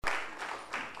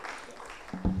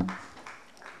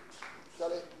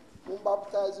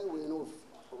baptizing we know.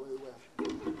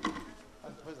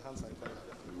 Where's the hand sanitizer?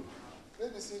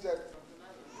 Please be seated.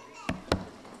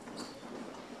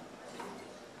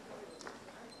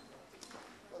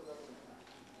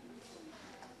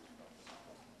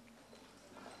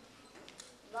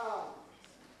 Now,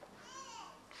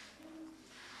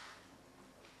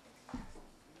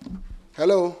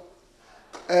 hello.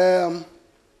 Mr.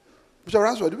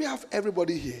 Ransford, do we have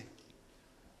everybody here?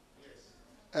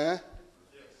 Yes.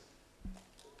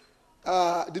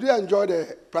 Did you enjoy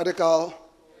the practical?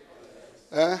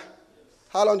 Yes.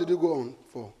 How long did you go on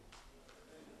for?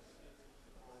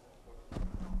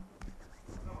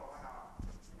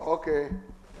 Okay.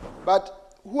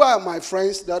 But who are my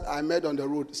friends that I met on the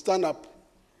road? Stand up.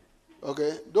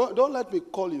 Okay. Don't let me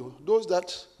call you. Those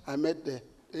that I met there,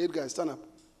 the 8 guys, stand up.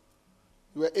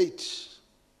 You were 8.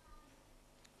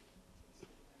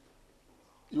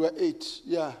 You were 8,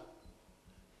 yeah.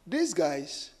 These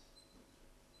guys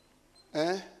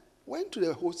went to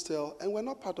the hostel and were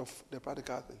not part of the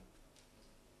practical thing.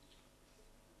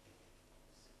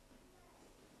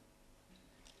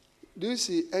 Do you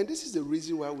see? And this is the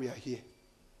reason why we are here.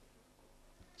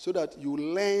 So that you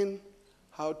learn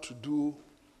how to do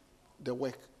the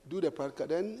work, do the practical.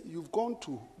 Then you've gone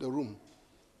to the room.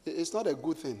 It's not a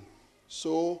good thing.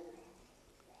 So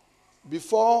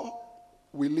before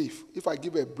we leave, if I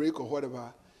give a break or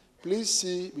whatever, please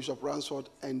see Bishop Ransford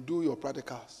and do your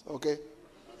practicals, okay?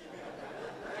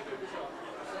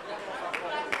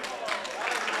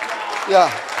 Yeah,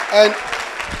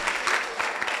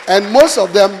 and most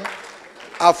of them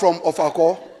are from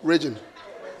Ofako region.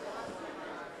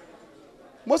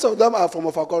 Most of them are from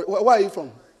Ofako. Where are you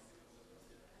from?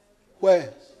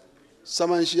 Where?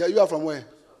 Samanshia. You are from where?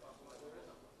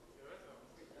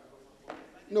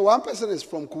 No, one person is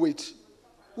from Kuwait.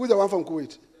 Who's the one from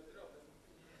Kuwait?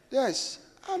 Yes.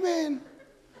 I mean,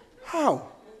 how?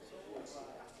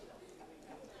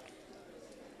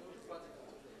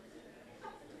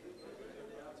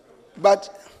 But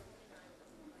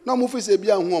now move is a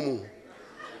bia home.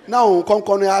 Now come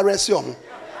arrest you.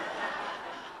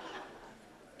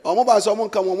 Omo ba so mo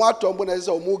kan mo atombo na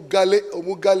say omo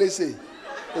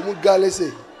gale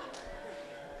say.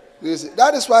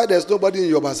 That is why there's nobody in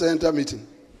your center meeting.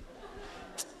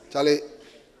 Charlie.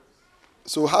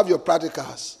 So have your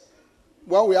practicals.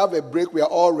 When we have a break, we are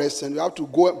all resting. We have to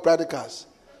go and practicals.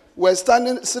 We're sitting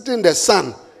in the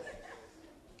sun,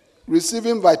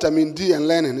 receiving vitamin D and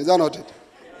learning. Is that not it?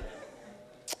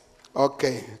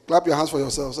 Okay. Clap your hands for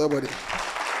yourselves, everybody.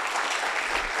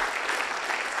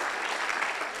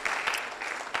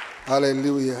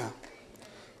 Hallelujah.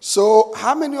 So,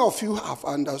 how many of you have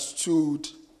understood?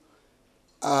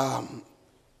 How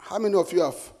many of you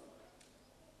have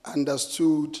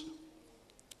understood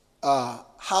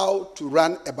how to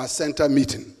run a Bacenta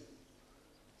meeting?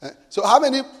 So, how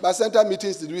many Bacenta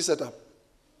meetings did we set up?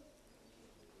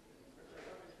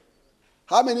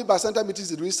 How many Bacenta meetings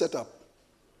did we set up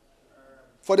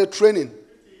for the training?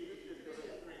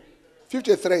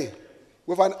 53.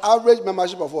 With an average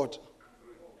membership of what?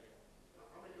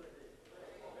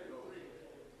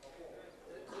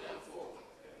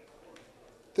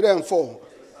 3 and 4.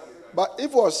 But it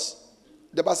was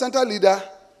the Bacenta leader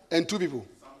and 2 people.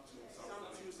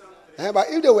 But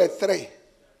if there were 3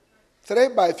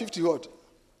 by 50 what? 53.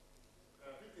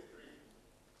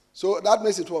 So that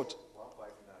makes it what?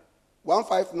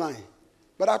 159.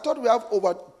 But I thought we have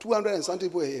over 200 and something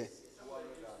people here.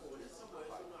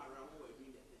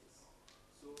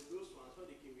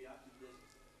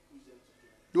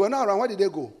 They were not around. Where did they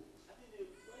go?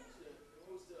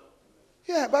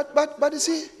 Yeah, but you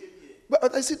see,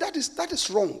 that is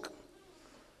wrong.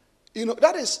 You know,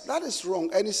 that is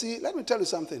wrong. And you see, let me tell you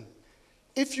something.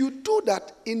 If you do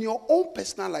that in your own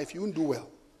personal life, you won't do well.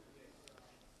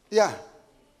 Yeah.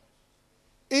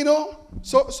 You know,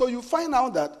 so you find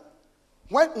out that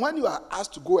when you are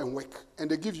asked to go and work, and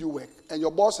they give you work, and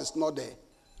your boss is not there,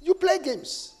 you play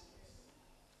games.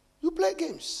 You play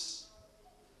games.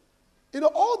 You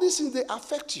know, all these things, they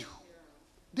affect you.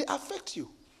 They affect you.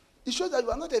 It shows that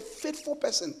you are not a faithful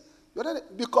person. You're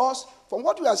not because from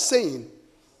what we are saying,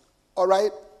 all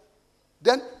right,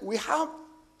 then we have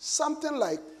something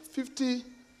like 50,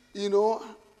 you know,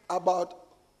 about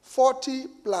 40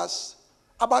 plus,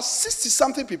 about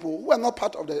 60-something people who are not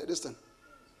part of this thing.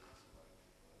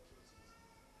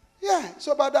 Yeah,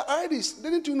 so about the IDs,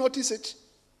 didn't you notice it?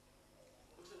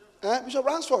 Bishop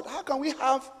Ransford, how can we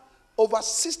have over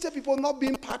 60 people not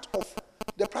being part of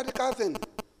the practical thing?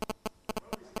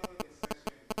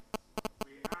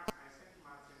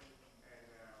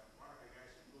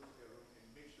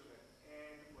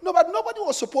 No, but nobody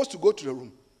was supposed to go to the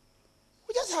room.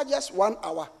 We just had just 1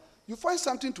 hour. You find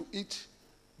something to eat.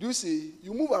 Do you see?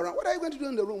 You move around. What are you going to do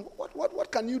in the room?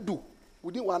 What can you do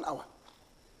within 1 hour?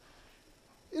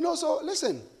 So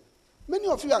listen. Many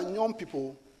of you are young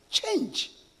people.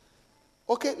 Change.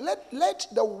 Okay, let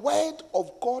the word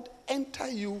of God enter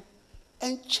you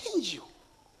and change you.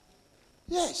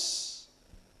 Yes.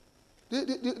 Do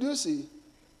you see?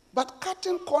 But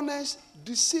cutting corners,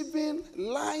 deceiving,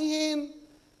 lying,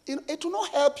 it will not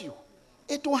help you.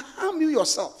 It will harm you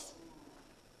yourself.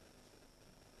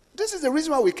 This is the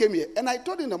reason why we came here. And I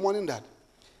told you in the morning that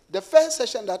the first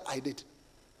session that I did,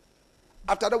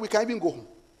 after that we can even go home.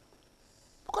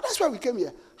 Because that's why we came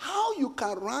here. How you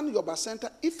can run your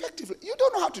center effectively. You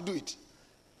don't know how to do it.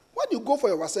 When you go for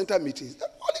your center meetings, there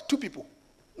are only 2 people.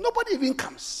 Nobody even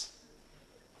comes.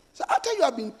 So after you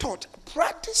have been taught,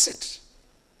 practice it.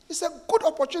 It's a good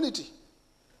opportunity.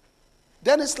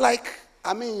 Then it's like,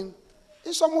 in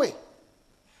some way.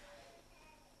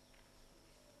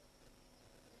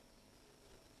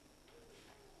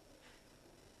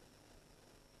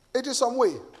 It is some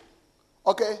way.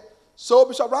 Okay? So,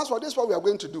 Bishop Ransford, this is what we are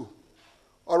going to do.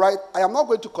 All right? I am not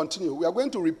going to continue. We are going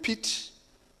to repeat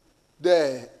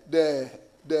the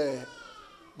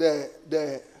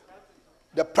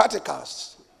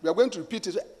practicals. We are going to repeat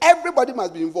it. Everybody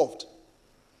must be involved.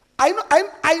 I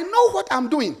know what I'm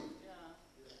doing.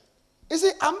 You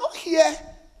see, I'm not here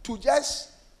to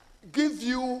just give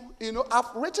you,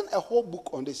 I've written a whole book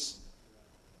on this.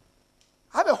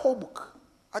 I have a whole book.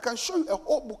 I can show you a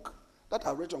whole book that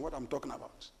I've written on what I'm talking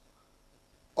about.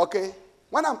 Okay?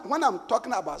 When I'm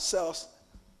talking about cells,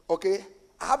 okay,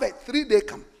 I have a 3-day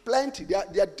camp. Plenty. There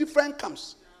are different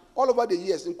camps all over the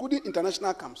years, including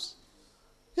international camps.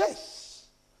 Yes.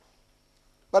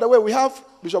 By the way, we have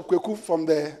Bishop Kweku from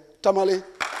the Tamale.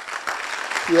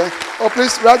 Yeah. Oh,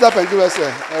 please rise up and give us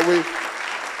a wave.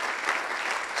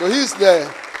 So he's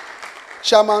the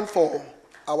chairman for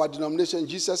our denomination.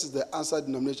 Jesus is the answer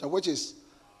denomination, which is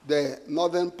the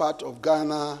northern part of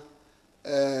Ghana,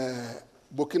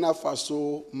 Burkina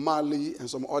Faso, Mali, and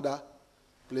some other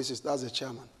places. That's the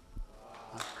chairman.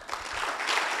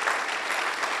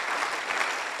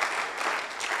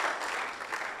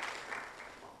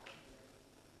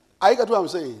 I get what I'm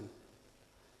saying.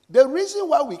 The reason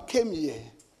why we came here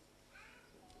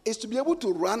is to be able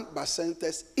to run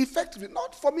centers effectively,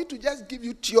 not for me to just give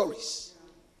you theories.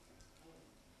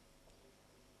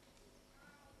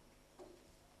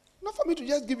 Not for me to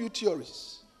just give you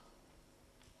theories.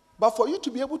 But for you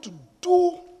to be able to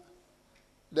do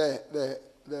the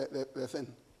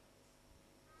thing.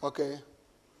 Okay?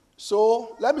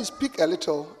 So let me speak a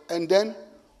little and then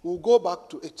we'll go back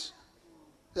to it.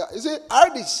 Yeah, you see,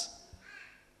 artists,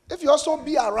 if you also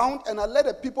be around and let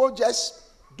the people just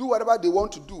do whatever they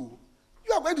want to do,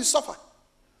 you are going to suffer.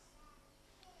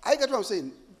 I get what I'm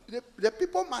saying. The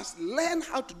people must learn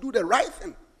how to do the right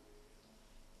thing.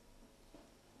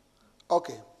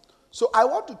 Okay. So I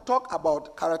want to talk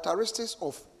about characteristics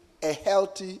of a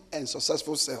healthy and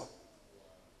successful cell.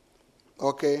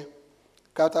 Okay.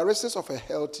 Characteristics of a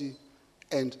healthy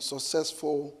and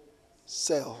successful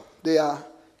cell. There are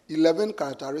 11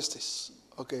 characteristics.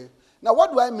 Okay. Now,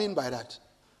 what do I mean by that?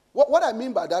 What I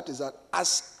mean by that is that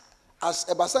as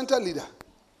a Bacenta leader,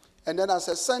 and then as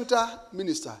a center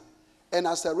minister, and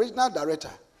as a regional director,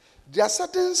 there are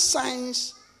certain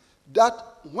signs that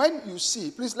when you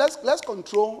see, please let's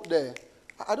control the.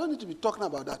 I don't need to be talking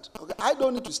about that. Okay, I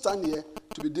don't need to stand here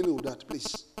to be dealing with that,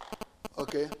 please.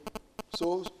 Okay,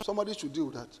 so somebody should deal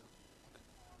with that.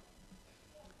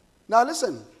 Now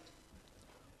listen.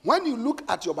 When you look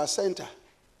at your Bacenta,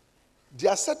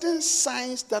 there are certain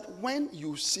signs that when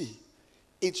you see,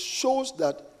 it shows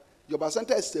that your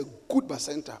Bacenta is a good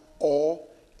Bacenta or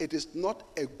it is not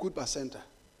a good Bacenta.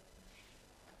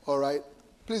 All right?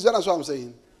 Please understand what I'm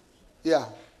saying. Yeah.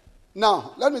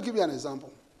 Now, let me give you an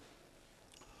example.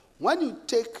 When you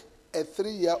take a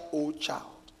 3-year-old child,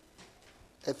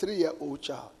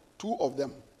 2 of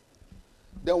them,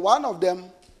 then one of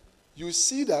them, you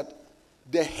see that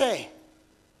the hair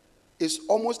is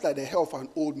almost like the hair of an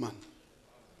old man.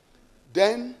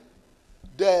 Then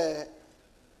the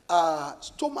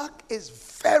stomach is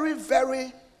very,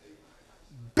 very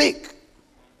big.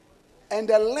 And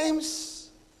the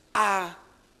limbs are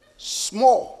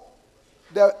small.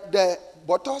 The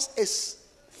buttocks is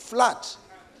flat.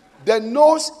 The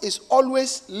nose is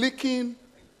always leaking.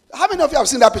 How many of you have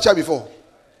seen that picture before?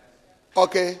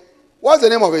 Okay. What's the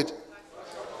name of it?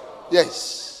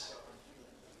 Yes.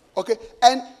 Okay.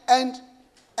 And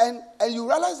you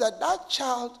realize that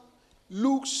child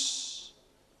looks,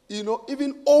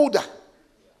 even older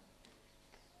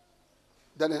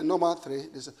Then a normal 3.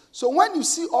 So when you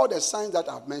see all the signs that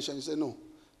I've mentioned, you say, no,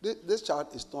 this child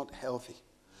is not healthy.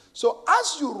 So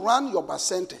as you run your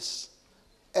bacentas,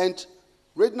 and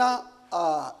regional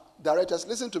directors,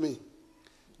 listen to me.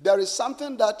 There is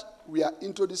something that we are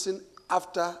introducing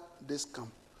after this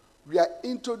camp. We are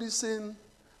introducing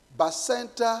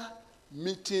bacenta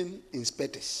meeting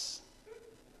inspectors.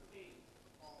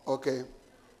 Okay.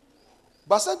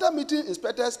 Bacenta meeting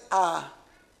inspectors are,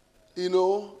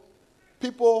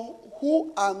 people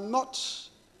who are not,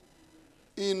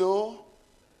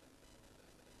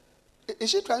 is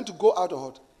she trying to go out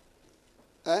or what?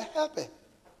 Help her.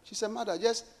 She said, mother,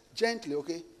 just gently,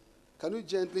 okay? Can you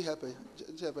gently help her?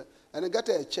 And then get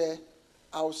her a chair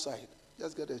outside.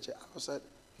 Just get her a chair outside.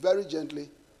 Very gently.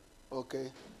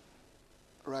 Okay.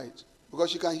 Right.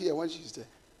 Because she can hear when she's there.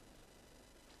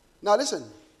 Now listen.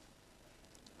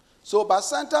 So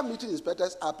bacenta meeting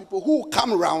inspectors are people who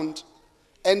come around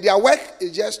and their work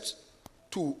is just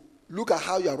to look at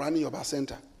how you are running your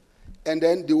bacenta. And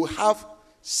then they will have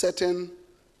certain,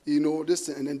 this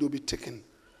thing, and then they'll be taken.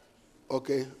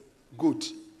 Okay. Good.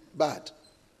 Bad.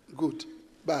 Good.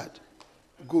 Bad.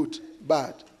 Good.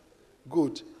 Bad.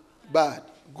 Good. Bad.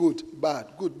 Good. Bad.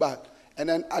 Good. Bad. And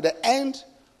then at the end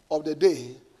of the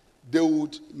day, they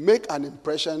would make an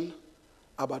impression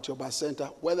about your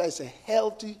bacenta, whether it's a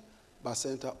healthy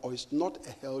bacenta or it's not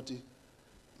a healthy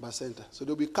bacenta. So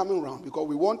they'll be coming around because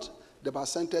we want the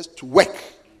bacentas to work.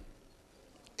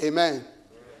 Amen.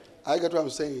 I get what I'm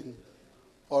saying.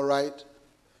 All right.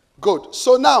 Good.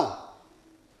 So now,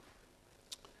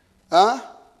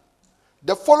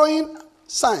 the following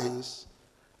signs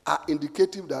are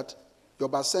indicative that your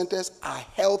bacentas are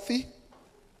healthy,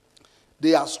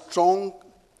 they are strong,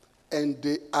 and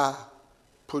they are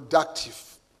productive.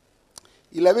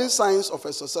 11 signs of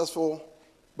a successful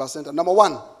bacenta. Number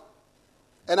 1,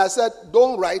 and I said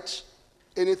don't write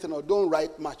anything or don't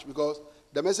write much because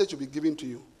the message will be given to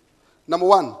you. Number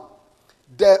 1,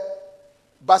 the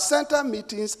bacenta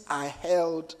meetings are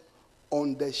held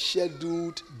on the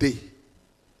scheduled day.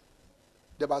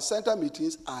 The bacenta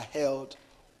meetings are held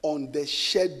on the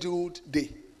scheduled day.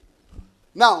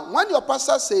 Now, when your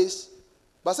pastor says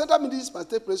bacenta meetings must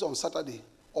take place on Saturday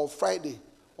or Friday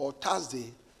or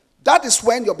Thursday, that is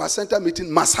when your bacenta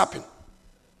meeting must happen.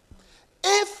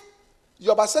 If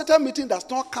your bacenta meeting does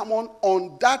not come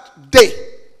on that day,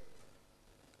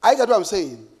 I get what I'm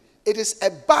saying? It is a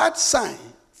bad sign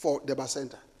for the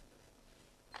bacenta.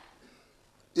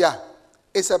 Yeah,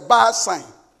 it's a bad sign.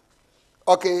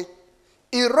 Okay?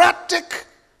 Erratic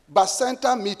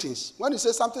bacenta meetings. When you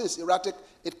say something is erratic,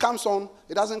 it comes on,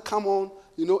 it doesn't come on,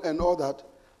 and all that,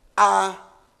 are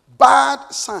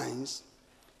bad signs,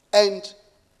 and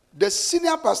the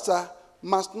senior pastor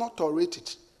must not tolerate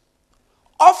it.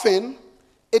 Often,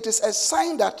 it is a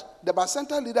sign that the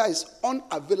bacenta leader is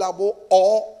unavailable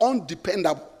or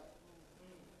undependable.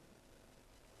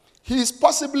 He is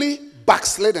possibly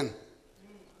backslidden.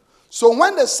 So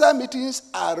when the cell meetings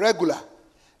are regular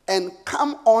and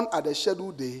come on at the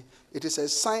scheduled day, it is a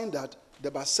sign that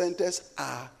the bacentas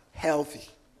are healthy.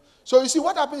 So you see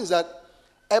what happens is that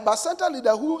a bacenta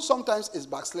leader who sometimes is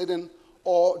backslidden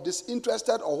or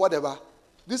disinterested or whatever,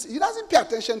 he doesn't pay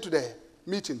attention to the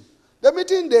meeting. The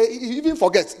meeting day, he even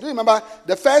forgets. Do you remember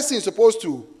the first thing he's supposed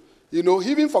to, he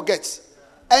even forgets.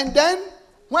 And then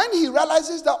when he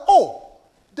realizes that,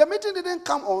 the meeting didn't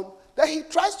come on, then he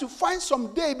tries to find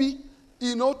some day,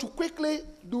 to quickly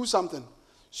do something.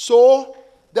 So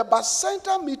the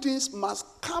bacenta meetings must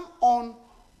come on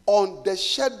the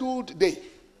scheduled day.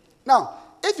 Now,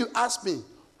 if you ask me,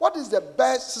 what is the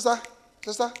best, sister,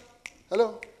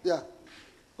 hello, yeah,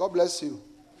 God bless you.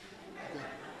 Okay.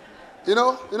 You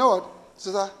know what,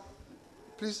 sister,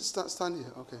 please stand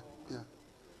here, okay, yeah.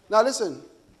 Now listen,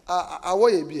 I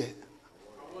want you beer.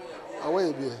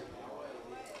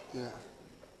 Yeah.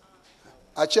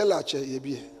 Achelache ye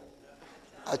beer.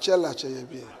 Achelache ye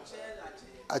beer.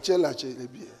 Achelache ye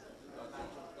beer.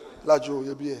 Lajo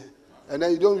ye beer. And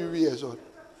then you don't be as well.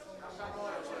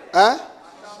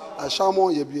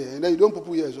 Ashamon ye beer. And then you don't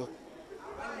pupu ye as well.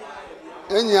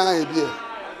 Enya ye beer.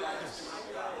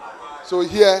 So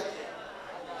here,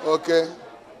 okay,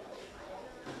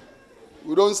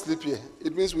 we don't sleep here.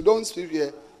 It means we don't sleep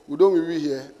here, we don't be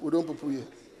here, we don't pupu here.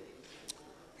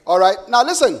 All right, now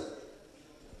listen.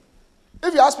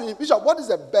 If you ask me, Bishop, what is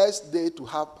the best day to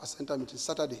have bacenta meeting?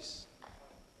 Saturdays.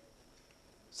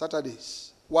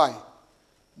 Saturdays. Why?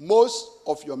 Most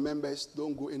of your members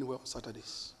don't go anywhere on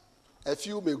Saturdays. A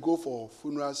few may go for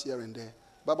funerals here and there,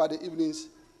 but by the evenings,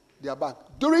 they are back.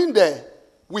 During the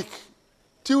week,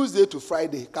 Tuesday to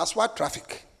Friday, Kaswa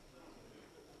traffic.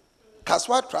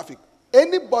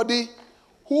 Anybody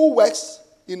who works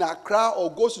in Accra or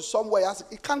goes to somewhere else,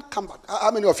 he can't come back.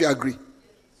 How many of you agree?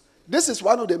 This is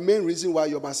one of the main reasons why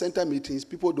your Bacenta meetings,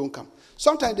 people don't come.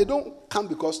 Sometimes they don't come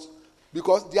because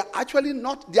they are actually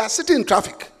not, they are sitting in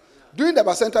traffic. During the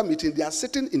Bacenta meeting, they are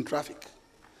sitting in traffic.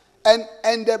 And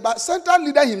the Bacenta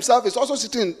leader himself is also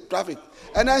sitting in traffic.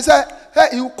 And I said, hey,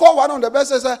 you call one of the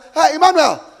best and say, hey,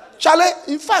 Emmanuel, Charlie,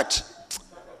 in fact,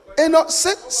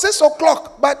 6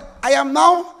 o'clock, but I am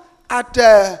now at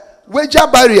Wager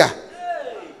Barrier.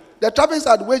 The traffic is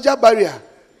at Wager Barrier.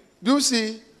 Do you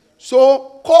see?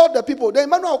 So call the people. The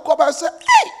Emmanuel called and said,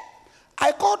 hey,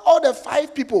 I called all the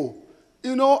 5 people.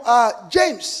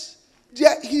 James,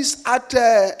 he's at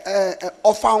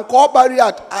Ofanko Barrier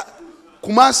at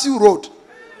Kumasi Road.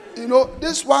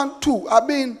 This one too. I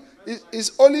mean,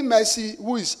 it's only Mercy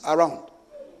who is around.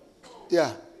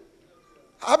 Yeah.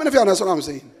 How many of you understand what I'm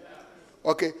saying?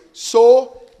 Okay.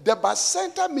 So the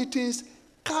Bacenta meetings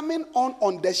coming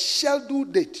on the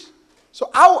scheduled date. So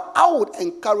I would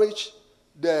encourage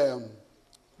the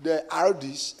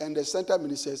RDs and the center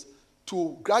ministers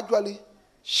to gradually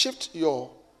shift your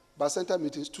Bacenta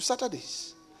meetings to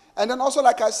Saturdays. And then also,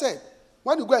 like I said,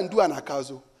 when you go and do an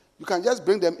akazo, you can just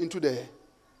bring them into the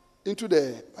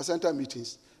Bacenta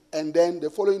meetings. And then the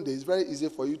following day, it's very easy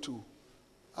for you to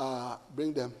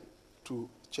bring them to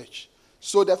church.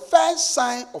 So the first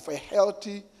sign of a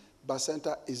healthy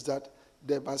Bacenta is that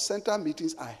the Bacenta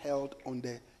meetings are held on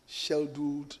the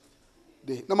scheduled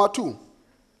day. Number 2,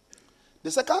 the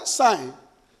second sign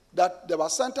that the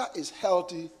Bacenta is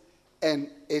healthy and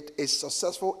it is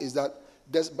successful is that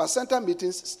the Bacenta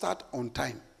meetings start on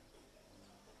time.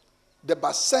 The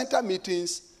Bacenta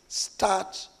meetings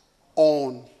start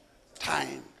on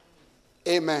time.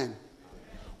 Amen.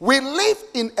 We live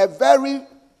in a very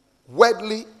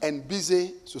worldly and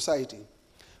busy society.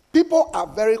 People are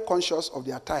very conscious of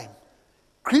their time.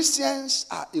 Christians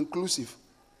are inclusive.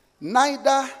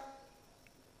 Neither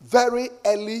very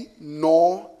early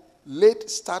nor late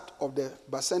start of the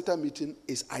Bacenta meeting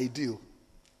is ideal.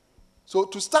 So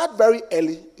to start very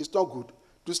early is not good.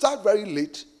 To start very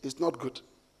late is not good.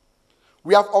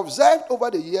 We have observed over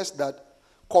the years that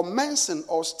commencing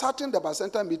or starting the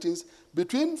Bacenta meetings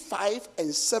between 5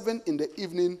 and 7 in the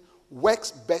evening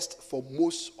works best for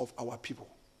most of our people.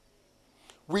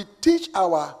 We teach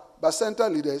our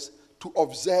Bacenta leaders to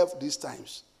observe these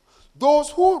times. Those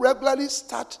who regularly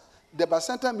start the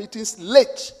Bacenta meetings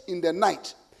late in the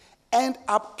night end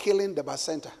up killing the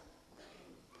Bacenta.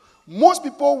 Most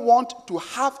people want to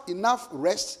have enough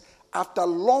rest after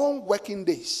long working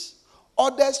days.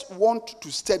 Others want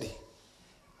to study.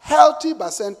 Healthy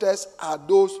Bacentas are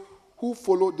those who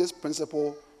follow this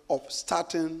principle of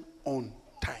starting on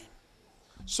time.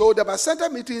 So the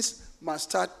Bacenta meetings must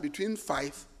start between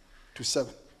 5 to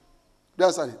 7. Do you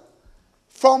understand it?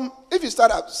 If you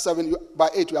start at 7, by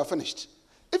 8 you are finished.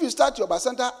 If you start your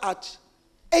Bacenta at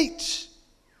 8,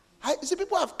 you see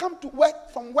people have come to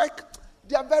work from work.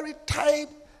 They are very tired.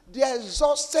 They are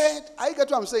exhausted. I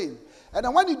get what I'm saying. And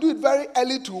then when you do it very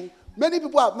early too, many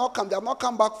people have not come. They have not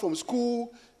come back from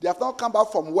school. They have not come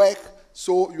back from work.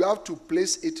 So you have to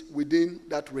place it within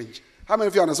that range. How many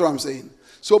of you understand what I'm saying?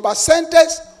 So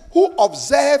Bacentas who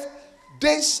observe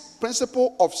this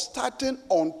principle of starting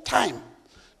on time,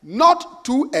 not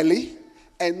too early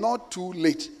and not too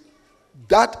late,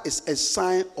 that is a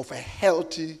sign of a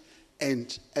healthy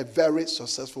and a very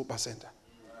successful Bacenta.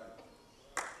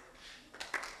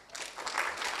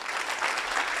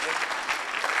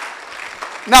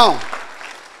 Now,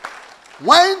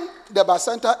 when the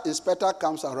Bacenta inspector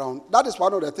comes around, that is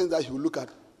one of the things that you look at.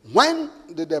 When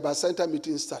did the Bacenta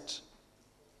meeting start?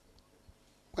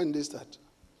 When they start?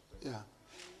 Yeah.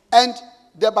 And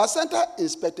the Bacenta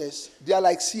inspectors, they are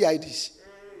like CIDs.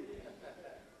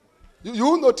 You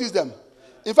will notice them.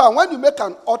 In fact, when you make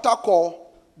an altar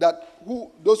call,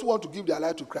 those who want to give their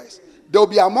life to Christ, they will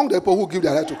be among the people who give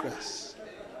their life to Christ.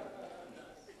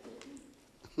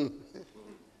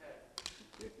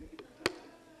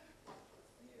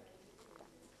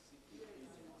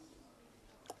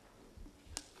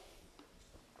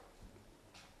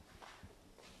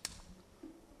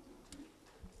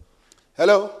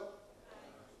 Hello?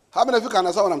 How many of you can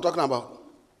understand what I'm talking about?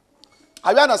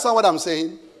 Have you understand what I'm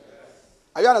saying?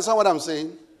 Have you understand what I'm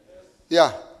saying?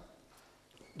 Yeah.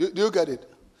 Do you get it?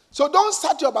 So don't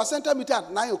start your Bacenta meeting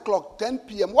at 9 o'clock, 10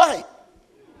 p.m. Why?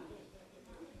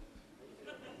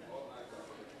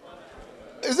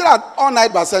 Is it an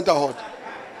all-night Bacenta hot?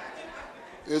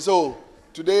 So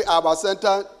today our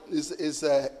Bacenta is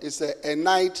a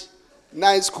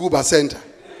night school Bacenta.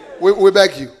 We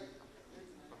beg you.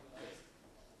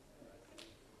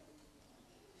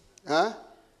 Huh?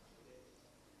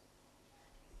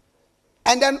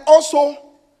 And then also,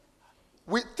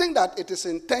 we think that it is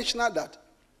intentional that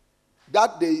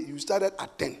day you started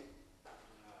at 10.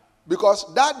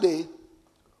 Because that day,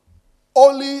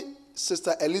 only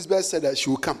Sister Elizabeth said that she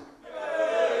will come.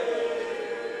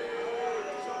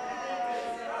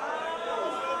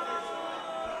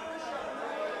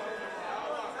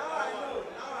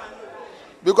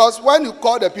 Because when you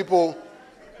call the people,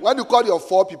 when you call your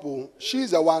 4 people,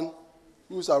 she's the one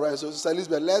who's around. So Sister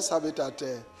Elizabeth, let's have it at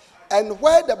and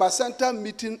where the Bacenta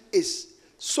meeting is,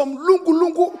 some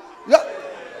lungu.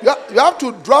 You have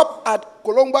to drop at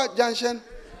Colomba Junction,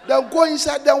 then go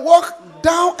inside, then walk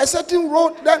down a certain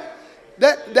road, then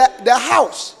the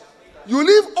house. You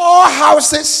leave all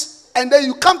houses, and then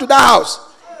you come to that house.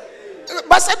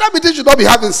 Bacenta meeting should not be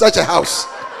having such a house.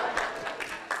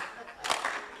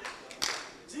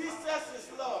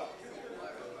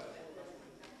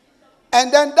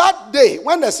 And then that day,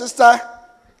 when the sister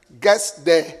gets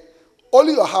there,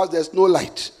 only your house, there's no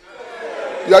light.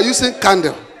 You are using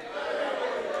candle.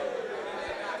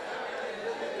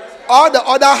 All the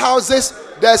other houses,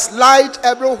 there's light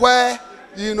everywhere,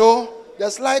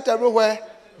 there's light everywhere.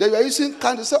 Then you are using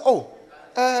candle. Say,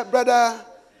 Brother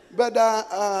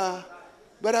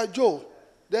Joe,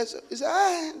 he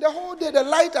said, the whole day the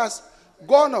light has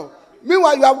gone off.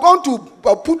 Meanwhile, you have gone to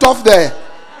put off the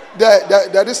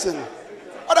this thing.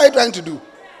 What are you trying to do?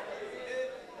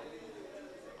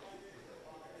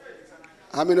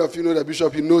 How many of you know the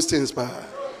bishop? He knows things, pa.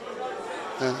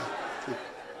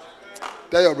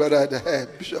 Tell your brother,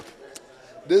 Bishop,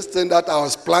 this thing that I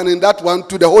was planning, that one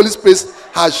to the Holy Spirit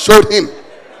has showed him.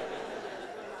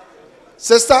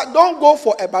 Sister, don't go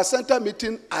for a Bacenta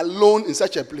meeting alone in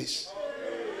such a place.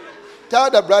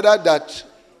 Tell the brother that,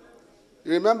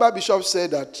 remember Bishop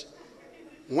said that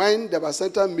when the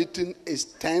Bacenta meeting is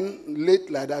 10, late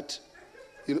like that,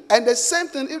 and the same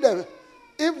thing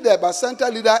if the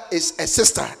Bacenta leader is a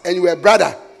sister and you are a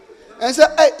brother, and say,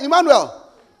 hey, Emmanuel,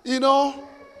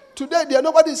 today there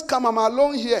nobody is come, I'm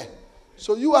alone here.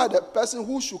 So you are the person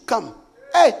who should come.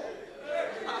 Hey!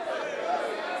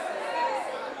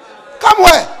 Come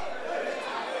where?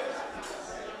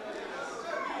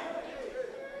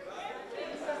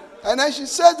 And then she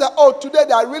says that, today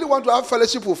I really want to have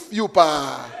fellowship with you,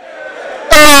 pa.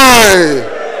 Hey!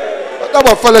 What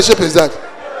type of fellowship is that?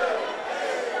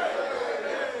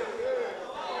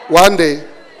 One day.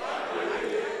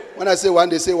 When I say one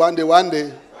day, say one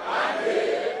day.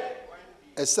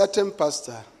 A certain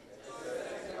pastor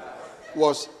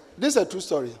this is a true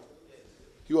story.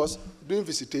 He was doing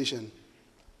visitation.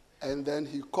 And then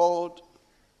he called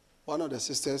one of the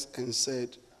sisters and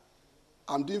said,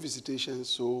 I'm doing visitation,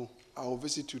 so I will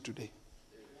visit you today.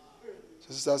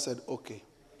 The sister said, okay.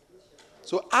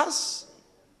 So as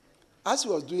he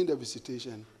was doing the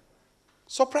visitation,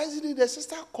 surprisingly, the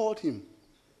sister called him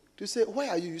to say, where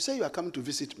are you? You say you are coming to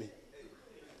visit me.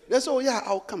 They said, yeah,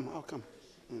 I'll come.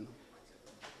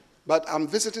 But I'm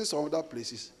visiting some other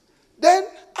places. Then,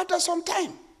 after some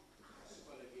time,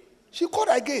 she called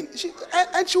again.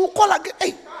 And she will call again.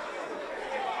 Hey.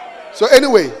 So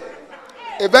anyway,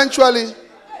 eventually,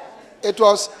 it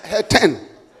was her turn.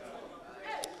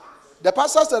 The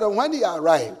pastor said that when he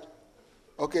arrived,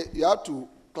 okay, you have to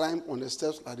climb on the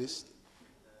steps like this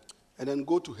and then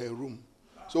go to her room.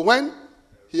 So when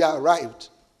he arrived,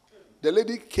 the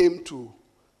lady came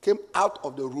out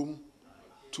of the room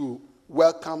to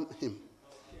welcome him.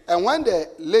 And when the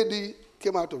lady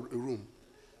came out of the room,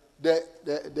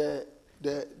 the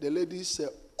lady said,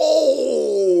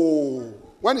 oh.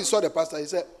 When he saw the pastor, he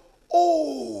said,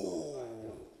 oh.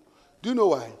 Do you know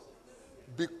why?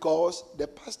 Because the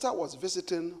pastor was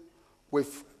visiting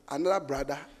with another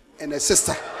brother and a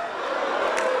sister.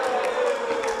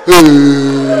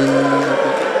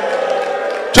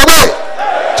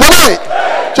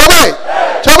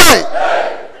 Chobai.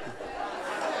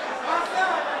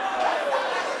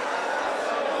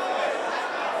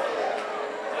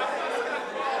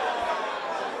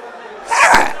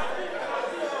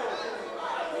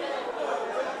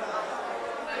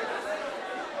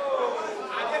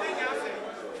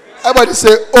 Everybody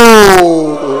say,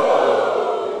 oh.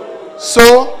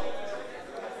 So,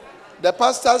 the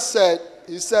pastor said,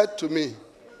 he said to me,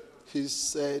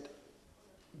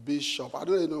 Bishop, I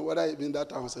don't even know whether even that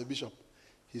time I was a bishop.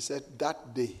 He said,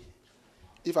 that day,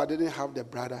 if I didn't have the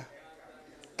brother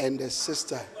and the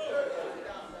sister,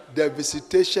 the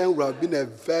visitation would have been a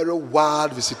very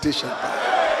wild visitation.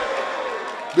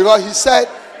 Because he said,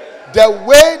 the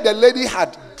way the lady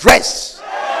had dressed,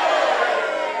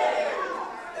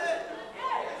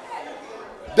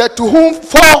 the to whom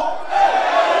for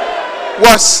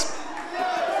was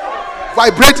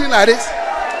vibrating like this,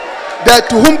 the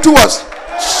to whom two was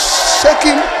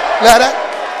shaking like that.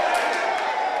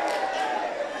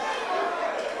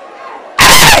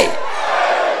 Hey!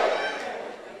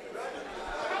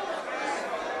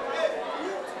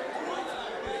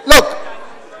 Look,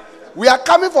 we are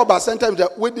coming for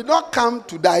Bacenta. We did not come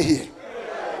to die here.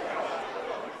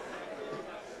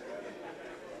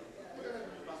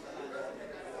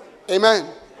 Amen.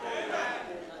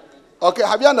 Okay,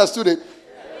 have you understood it?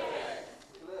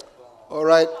 All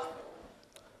right.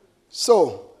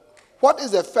 So, what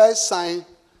is the first sign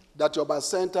that your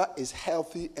Bacenta is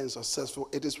healthy and successful?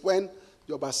 It is when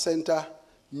your Bacenta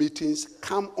meetings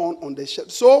come on the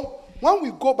schedule. So, when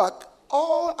we go back,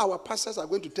 all our pastors are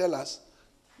going to tell us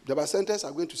the Bacentas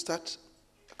are going to start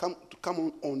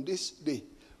come on this day.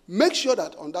 Make sure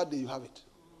that on that day you have it.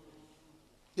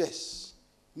 Yes.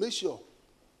 Make sure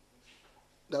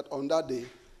that on that day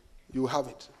you have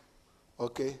it.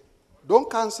 Okay? Don't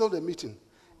cancel the meeting.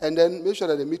 And then make sure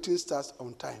that the meeting starts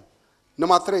on time.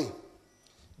 Number 3,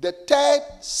 the third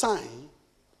sign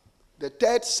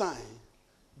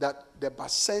that the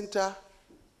Bacenta,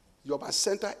 your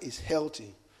Bacenta is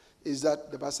healthy, is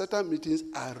that the Bacenta meetings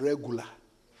are regular.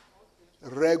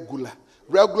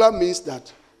 Regular means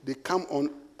that they come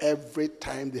on every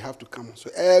time they have to come on.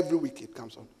 So every week it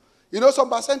comes on. You know,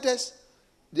 some Bacentas,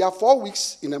 there are 4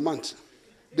 weeks in a month.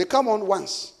 They come on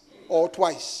once or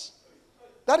twice.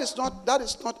 That is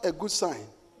not a good sign.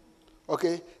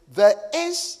 Okay? There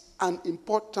is an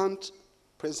important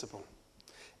principle.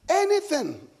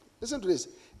 Anything, listen to this,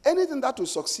 anything that will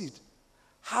succeed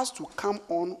has to come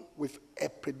on with a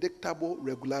predictable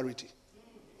regularity.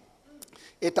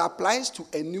 It applies to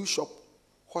a new shop,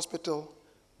 hospital,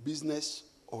 business,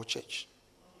 or church.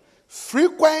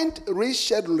 Frequent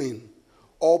rescheduling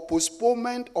or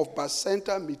postponement of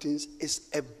Bacenta meetings is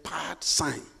a bad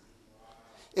sign.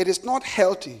 It is not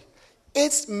healthy.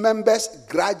 Its members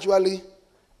gradually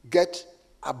get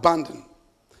abandoned.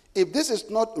 If this is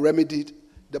not remedied,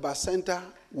 the Bacenta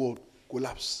will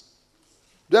collapse.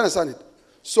 Do you understand it?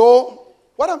 So,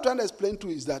 what I'm trying to explain to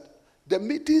you is that the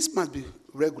meetings must be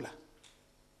regular.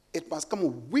 It must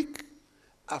come week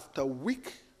after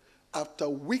week after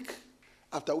week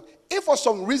after week. If for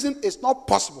some reason it's not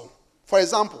possible, for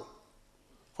example,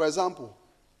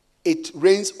 it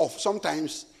rains off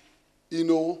sometimes. You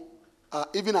know,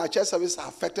 even our church services are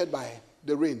affected by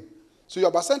the rain. So your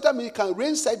Bacenta meeting can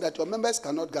rain said that your members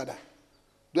cannot gather.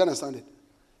 Do you understand it?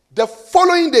 The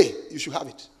following day, you should have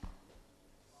it.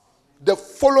 The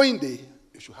following day,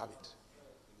 you should have it.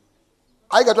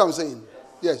 I get what I'm saying?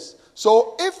 Yes.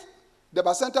 So if the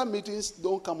Bacenta meetings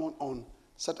don't come on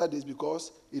Saturdays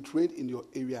because it rained in your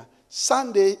area,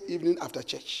 Sunday evening after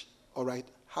church, all right,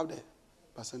 have the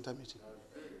Bacenta meeting.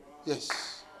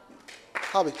 Yes.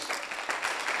 Have it.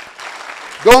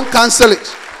 Don't cancel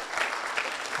it.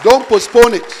 Don't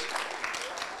postpone it.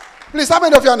 Please, how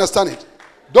many of you understand it?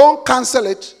 Don't cancel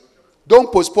it.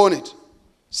 Don't postpone it.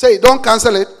 Say, don't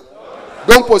cancel it.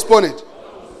 Don't postpone it.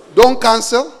 Don't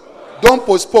cancel. Don't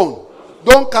postpone.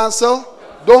 Don't cancel.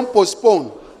 Don't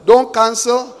postpone. Don't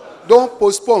cancel. Don't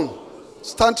postpone.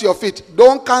 Stand to your feet.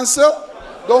 Don't cancel.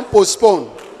 Don't postpone.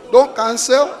 Don't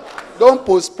cancel. Don't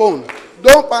postpone.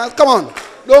 Come on.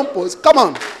 Don't post. Come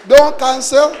on. Don't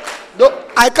cancel.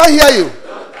 I can't hear you.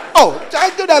 Oh, try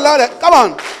to do that louder. Come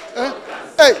on.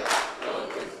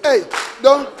 Hey.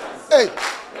 Don't.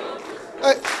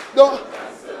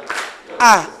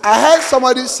 I heard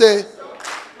somebody say,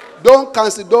 don't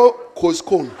cancel, don't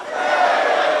postpone.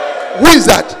 Who is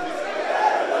that?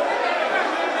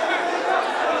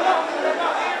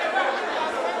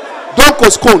 Don't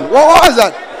postpone. What was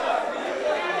that?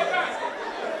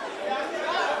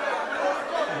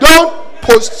 Don't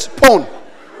postpone.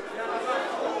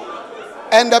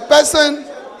 And the person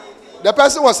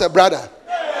was a brother.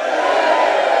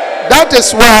 That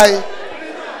is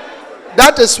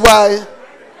why,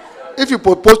 if you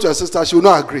propose to your sister, she will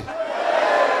not agree.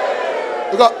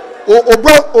 Because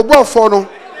Obo Fono,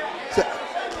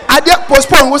 I did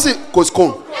postpone, was it?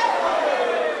 Postpone.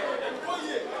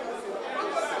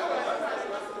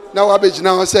 Now, Abij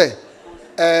now say,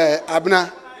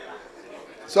 Abna,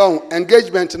 so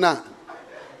engagement now.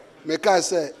 Make I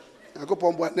say, I go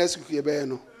on what next week,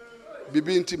 no.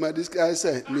 Bibi intima, this guy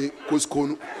say, me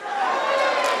Koskono.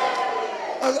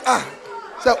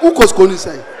 So who Koskono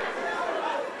say?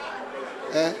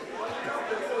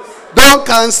 Don't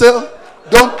cancel,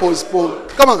 don't postpone.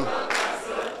 Come on.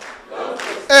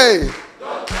 Hey.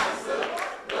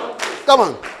 Come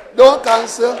on. Don't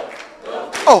cancel.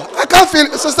 Oh, I can't feel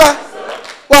it, sister.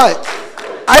 Why?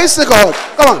 Are you sick or what?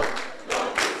 Come on.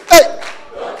 Hey.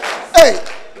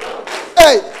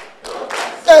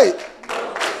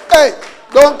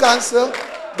 Don't cancel.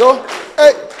 Don't.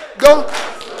 Hey, don't.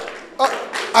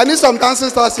 I need some dancing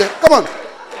stars here. Come on.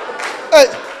 Hey.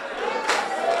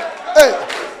 Hey,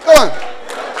 come on.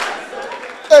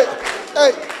 Hey,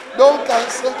 hey, don't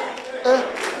cancel. Hey,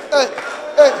 hey,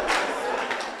 hey.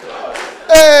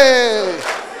 Hey,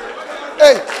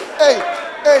 hey, hey,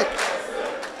 hey,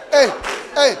 hey,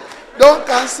 hey. Don't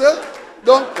cancel.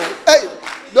 Don't. Hey,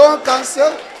 don't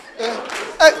cancel. Hey,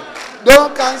 hey,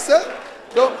 don't cancel.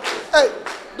 Don't. Hey,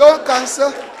 don't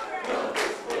cancel.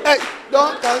 Hey,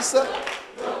 don't cancel.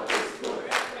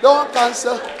 Don't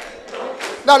cancel.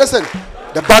 Now listen.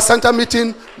 The Bar Center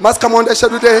meeting must come on the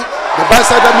schedule day. The Bar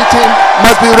Center meeting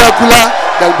must be regular.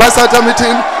 The Bar Center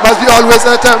meeting must be always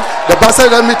at time. The Bar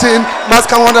Center meeting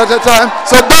must come on at a time.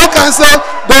 So don't cancel.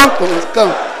 Don't come.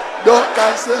 Don't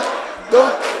cancel.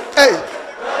 Don't. Hey.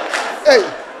 Hey.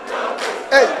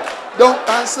 Hey. Don't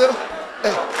cancel.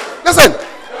 Hey. Listen.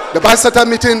 The Bar Center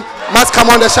meeting must come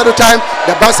on the schedule time.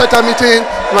 The Bar Center meeting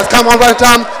must come on right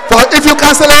time. For if you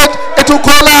cancel it, it will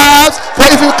collapse. For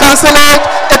if you cancel it,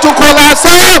 it will collapse.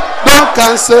 So don't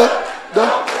cancel.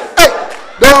 Don't. Hey,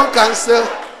 don't cancel.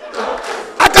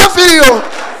 I can feel you.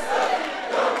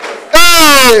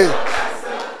 Hey.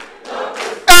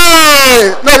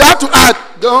 Hey. No, you have to add.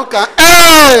 Don't cancel.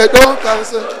 Hey, don't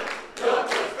cancel.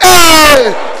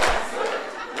 Hey.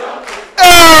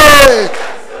 Hey.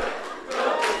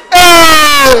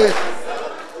 Hey.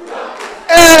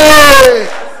 Hey.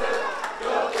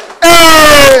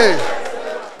 Hey.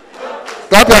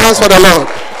 Clap your hands for the Lord.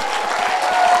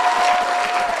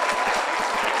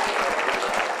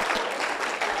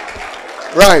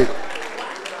 Right.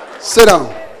 Sit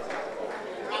down.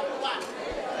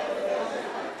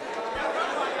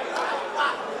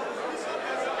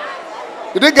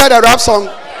 You didn't get a rap song?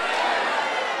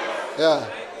 Yeah.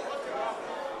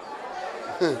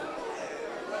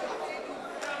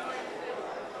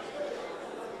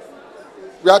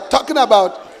 We are talking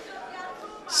about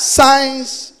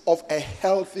signs of a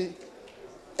healthy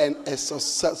and a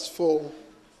successful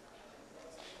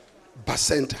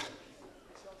Bacenta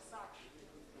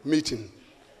meeting.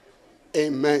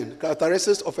 Amen.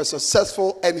 Characteristics of a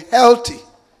successful and healthy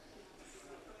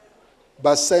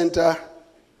Bacenta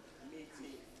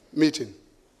meeting.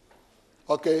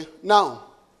 Okay, now,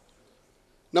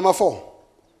 number 4.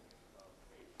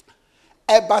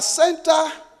 A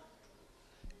Bacenta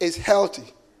is healthy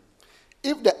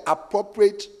if the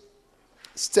appropriate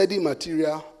study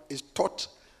material is taught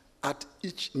at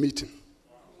each meeting.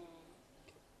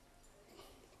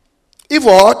 If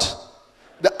what?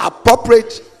 The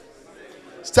appropriate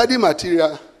study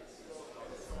material.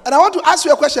 And I want to ask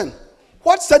you a question.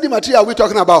 What study material are we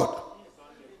talking about?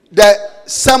 The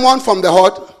sermon from the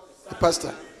heart, the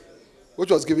pastor, which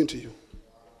was given to you.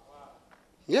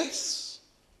 Yes.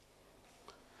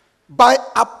 By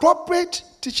appropriate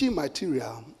teaching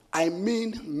material, I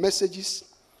mean messages,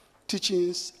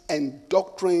 teachings, and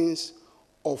doctrines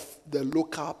of the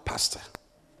local pastor.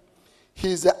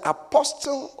 He is the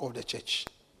apostle of the church,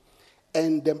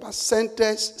 and the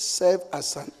Bacentas serve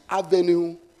as an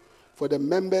avenue for the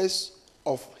members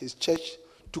of his church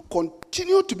to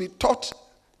continue to be taught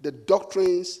the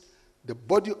doctrines, the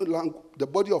body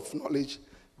of knowledge,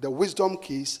 the wisdom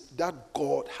keys that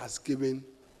God has given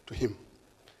to him.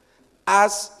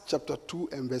 Acts chapter 2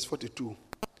 and verse 42.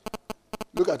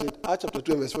 Look at it. Acts chapter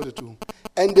 2 and verse 42.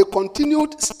 And they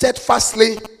continued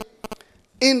steadfastly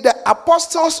in the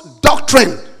apostles'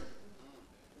 doctrine.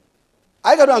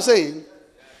 I get what I'm saying?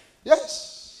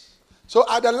 Yes. So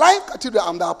at the Life Cathedral,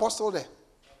 I'm the apostle there.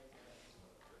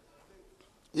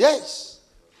 Yes.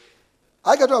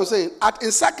 I get what I'm saying. At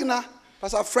Insakina,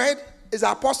 Pastor Fred is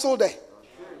the apostle there.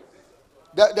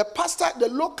 The pastor, the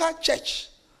local church,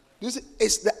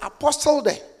 is the apostle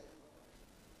there.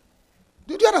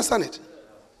 Did you understand it?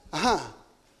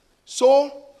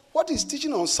 So, what he's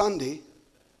teaching on Sunday,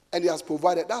 and he has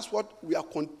provided, that's what we are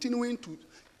continuing to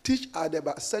teach at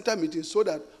the center meeting so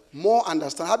that more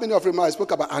understanding. How many of you I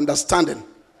spoke about understanding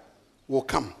will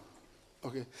come?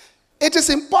 Okay. It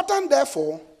is important,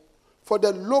 therefore, for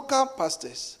the local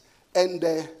pastors and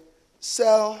the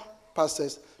cell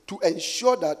pastors to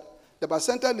ensure that the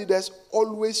Bacenta leaders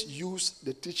always use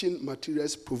the teaching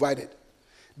materials provided.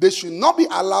 They should not be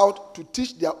allowed to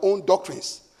teach their own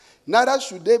doctrines. Neither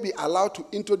should they be allowed to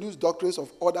introduce doctrines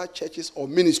of other churches or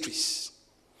ministries.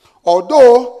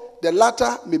 Although the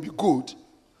latter may be good,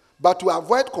 but to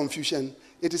avoid confusion,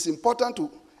 it is important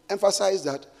to emphasize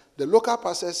that the local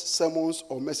pastor's sermons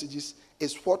or messages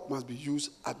is what must be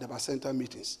used at the Bacenta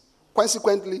meetings.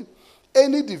 Consequently,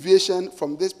 any deviation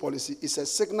from this policy is a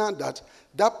signal that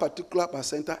that particular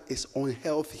Bacenta is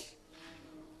unhealthy.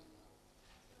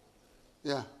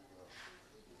 Yeah.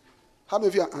 How many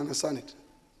of you understand it?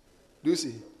 Do you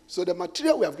see? So the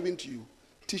material we have given to you,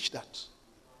 teach that.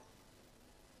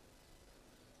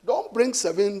 Don't bring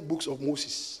 7 books of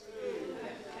Moses.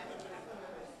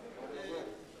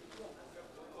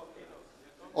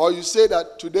 Or you say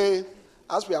that today,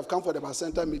 as we have come for the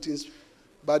Bacenta meetings,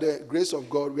 by the grace of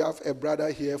God, we have a brother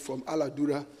here from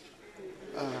Aladura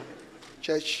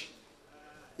Church,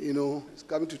 he's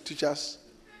coming to teach us,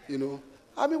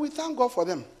 I mean, we thank God for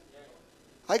them.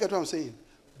 I get what I'm saying.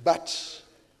 But,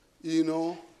 it's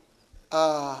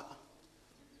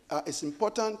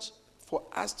important for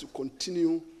us to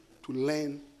continue to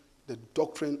learn the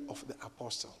doctrine of the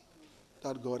apostle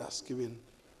that God has given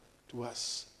to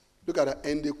us. Look at that.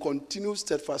 And they continue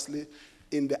steadfastly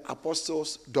in the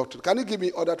apostles' doctrine. Can you give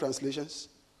me other translations?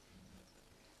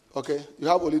 Okay. You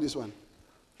have only this one.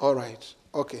 All right.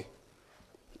 Okay.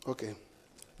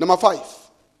 Number 5.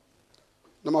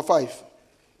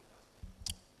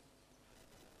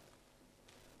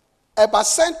 A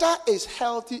Bacenta is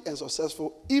healthy and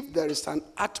successful if there is an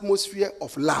atmosphere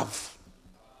of love.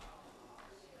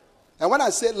 And when I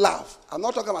say love, I'm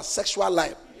not talking about sexual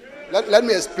life. Let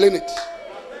me explain it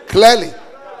clearly.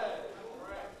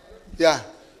 Yeah.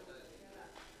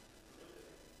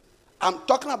 I'm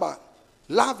talking about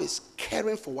love is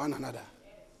caring for one another,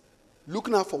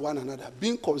 looking out for one another,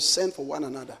 being concerned for one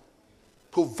another,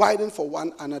 providing for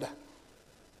one another.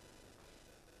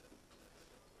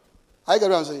 I get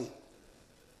what I'm saying.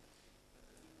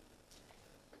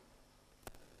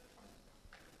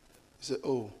 He said,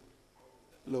 oh,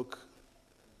 look,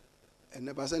 I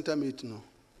never sent a meet no.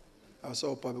 I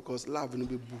saw Papa because love will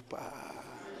be boopa.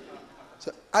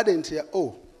 So I didn't hear,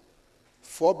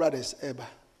 4 brothers ever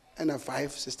and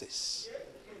 5 sisters.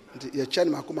 You're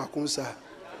chatting Makuma Kunsa.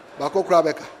 Bako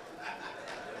Krabeka.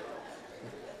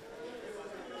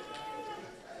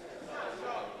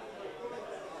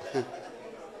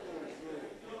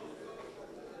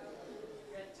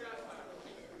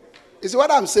 You see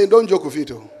what I'm saying? Don't joke with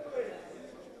it.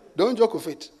 Don't joke with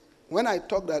it. When I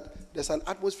talk that there's an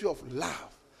atmosphere of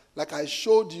love, like I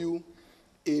showed you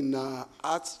in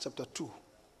Acts chapter 2. Do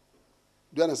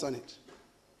you understand it?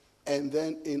 And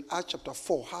then in Acts chapter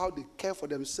 4, how they care for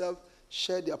themselves,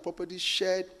 shared their property,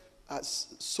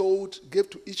 sold, gave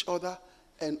to each other,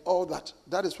 and all that.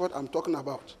 That is what I'm talking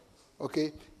about.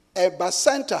 Okay? A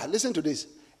Bacenta, listen to this.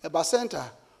 A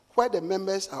Bacenta, where the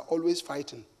members are always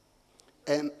fighting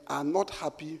and are not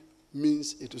happy,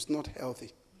 means it is not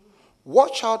healthy.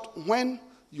 Watch out when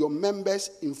your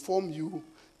members inform you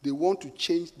they want to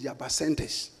change their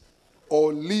Bacentas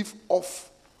or leave off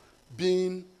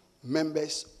being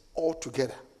members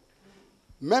altogether.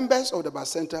 Members of the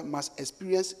Bacenta must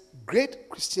experience great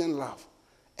Christian love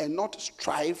and not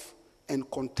strife and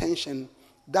contention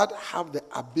that have the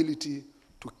ability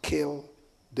to kill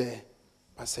the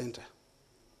Bacenta.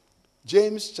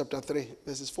 James chapter 3,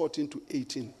 verses 14 to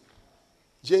 18.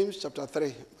 James chapter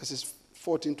 3, verses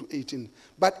 14 to 18.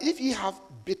 But if ye have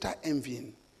bitter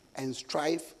envying and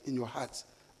strife in your hearts,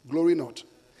 glory not,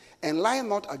 and lie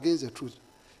not against the truth.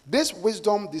 This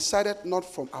wisdom decided not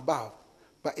from above,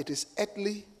 but it is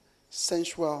earthly,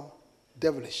 sensual,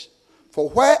 devilish. For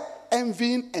where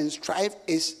envying and strife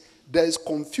is, there is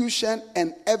confusion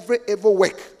and every evil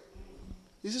work.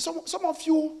 You see, some of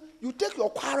you take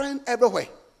your quarreling everywhere.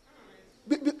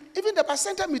 Even the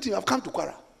Bacenta meeting have come to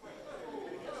quarrel.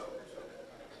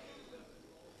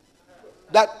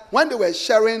 That when they were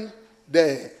sharing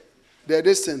the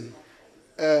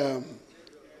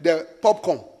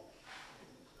popcorn,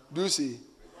 do you see?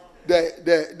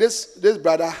 This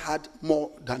brother had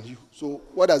more than you. So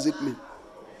what does it mean?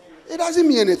 It doesn't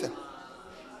mean anything.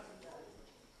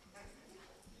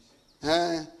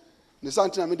 The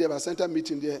something I mean the Bacenta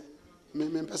meeting there. Me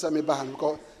because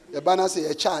the banner say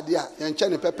a child there and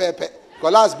chene pepe.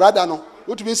 Because last brother no,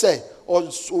 what we say or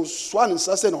swan is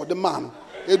saying or the man.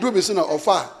 A do be of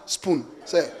far spoon.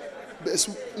 Say, look,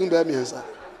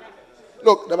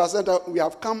 the Bacenta, we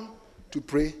have come to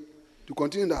pray, to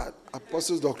continue the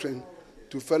apostles' doctrine,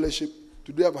 to fellowship,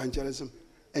 to do evangelism,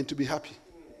 and to be happy.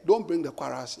 Don't bring the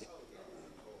quarrels here.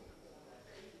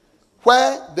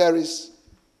 Where there is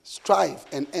strife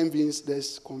and envyings,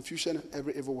 there's confusion and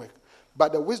every evil work.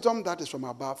 But the wisdom that is from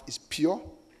above is pure,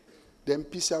 then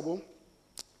peaceable,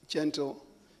 gentle,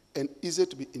 and easy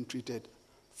to be entreated,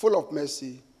 full of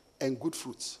mercy and good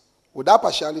fruits, without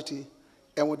partiality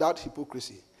and without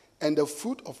hypocrisy. And the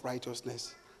fruit of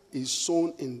righteousness is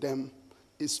sown in them,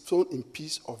 is sown in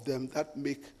peace of them that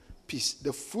make peace.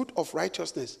 The fruit of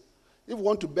righteousness. If you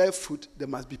want to bear fruit, there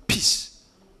must be peace.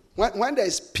 When there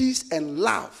is peace and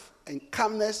love and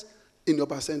calmness in your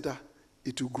Bacenta,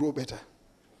 it will grow better.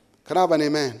 Can I have an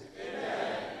amen? Amen.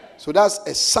 So that's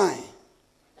a sign.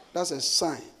 That's a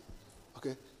sign.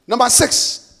 Okay. Number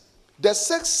 6. The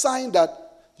sixth sign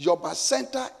that your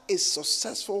bacenta is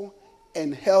successful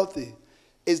and healthy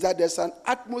is that there's an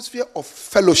atmosphere of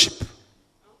fellowship.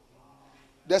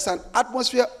 There's an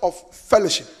atmosphere of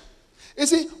fellowship. You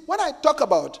see, when I talk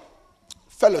about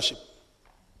fellowship,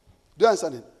 do you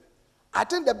understand it? I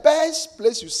think the best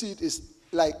place you see it is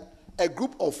like a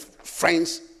group of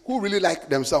friends who really like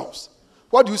themselves.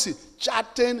 What do you see?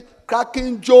 Chatting,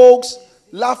 cracking jokes,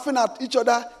 laughing at each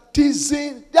other,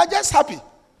 teasing. They are just happy.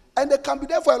 And they can be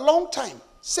there for a long time.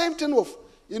 Same thing with,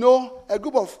 a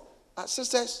group of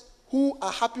sisters who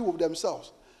are happy with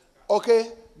themselves.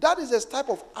 Okay? That is a type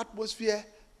of atmosphere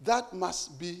that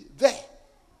must be there.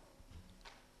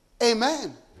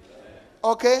 Amen.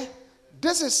 Okay?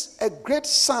 This is a great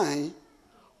sign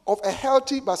of a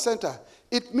healthy bacenta.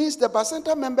 It means the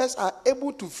bacenta members are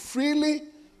able to freely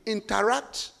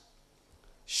interact,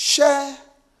 share,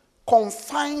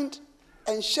 confide,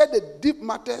 and share the deep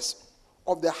matters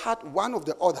of the heart one of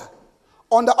the other.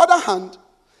 On the other hand,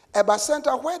 a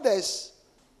bacenta where there's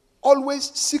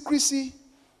always secrecy,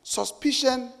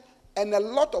 suspicion, and a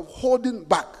lot of holding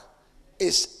back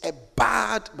is a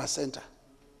bad bacenta.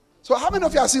 So how many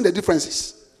of you have seen the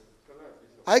differences?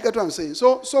 I get what I'm saying.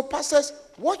 So pastors,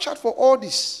 watch out for all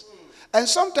this. And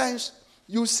sometimes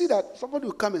you see that somebody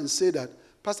will come and say that,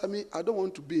 Pastor, I don't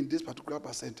want to be in this particular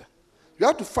bacenta. You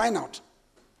have to find out.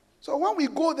 So when we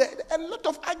go there, a lot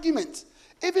of arguments.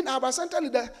 Even our bacenta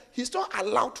leader, he's not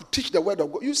allowed to teach the word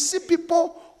of God. You see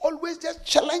people always just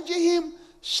challenging him,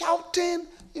 shouting,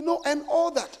 and all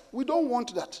that. We don't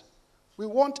want that. We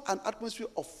want an atmosphere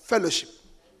of fellowship,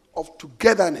 of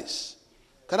togetherness.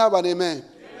 Can I have an amen?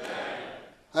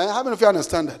 How many of you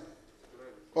understand that?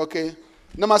 Okay.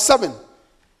 Number 7.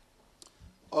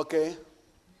 Okay.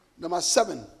 Number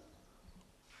 7.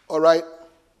 All right.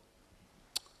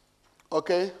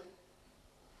 Okay.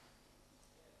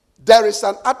 There is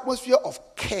an atmosphere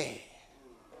of care.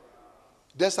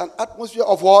 There's an atmosphere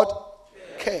of what?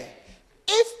 Care.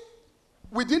 If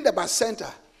within the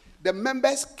bacenta, the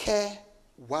members care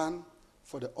one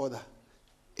for the other,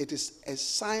 it is a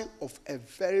sign of a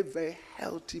very, very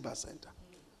healthy bacenta.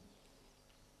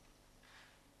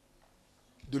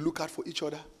 They look out for each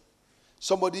other.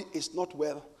 Somebody is not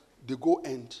well, they go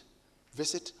and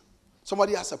visit.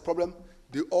 Somebody has a problem,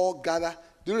 they all gather.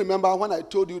 Do you remember when I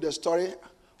told you the story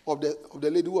of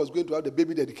the lady who was going to have the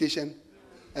baby dedication?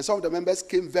 And some of the members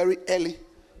came very early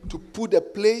to put the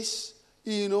place,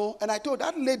 and I told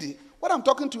that lady, what I'm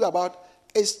talking to you about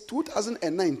is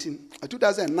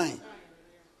 2009.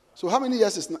 So how many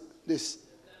years is this?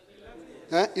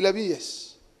 11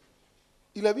 years.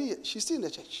 11 years. She's still in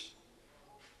the church.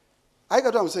 I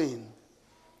get what I'm saying.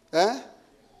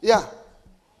 Yeah.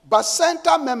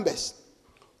 Bacenta members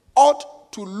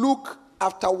ought to look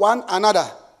after one another.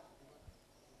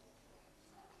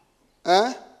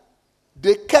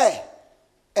 They care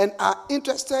and are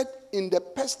interested in the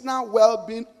personal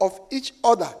well-being of each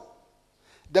other.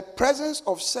 The presence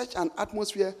of such an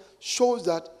atmosphere shows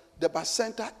that the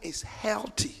bacenta is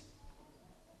healthy.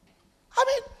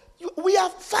 We are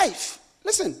 5.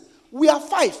 Listen, we are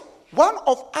 5. One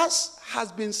of us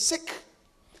has been sick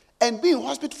and been in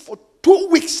hospital for 2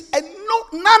 weeks, and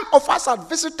none of us had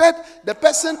visited the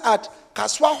person at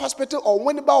Kaswa Hospital or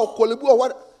Winneba or Kolebu or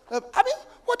what.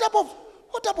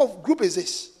 What type of group is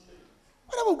this?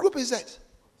 What type of group is that?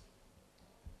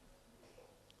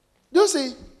 Do you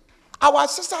see? Our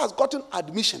sister has gotten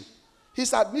admission.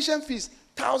 His admission fee is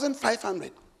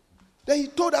 1,500. Then he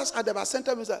told us at the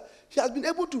bacenta that he has been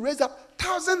able to raise up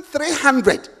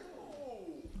 1,300.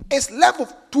 It's left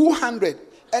of 200,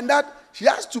 and that she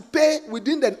has to pay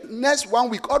within the next 1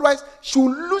 week. Otherwise, she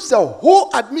will lose the whole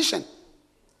admission.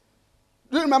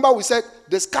 Do you remember we said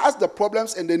discuss the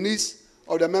problems and the needs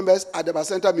of the members at the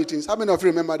bacenta meetings? How many of you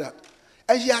remember that?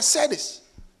 And he has said this.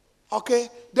 Okay?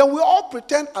 Then we all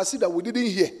pretend as if that we didn't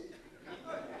hear.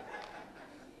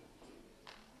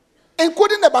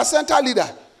 Including the bacenta leader.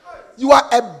 You are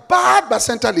a bad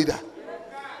bacenta leader.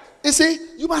 You see,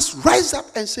 you must rise up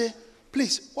and say,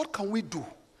 please, what can we do?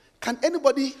 Can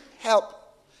anybody help?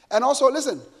 And also,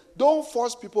 listen, don't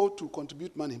force people to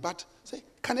contribute money, but say,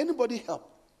 can anybody help?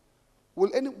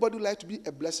 Will anybody like to be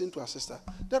a blessing to our sister?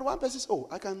 Then one person says,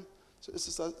 I can,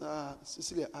 Sister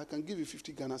Cecilia, I can give you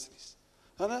 50 Ghana cedis.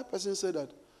 Another person said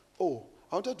that, I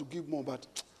wanted to give more, but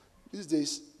these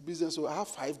days, business, so I have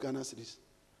 5 Ghana cedis.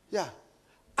 Yeah.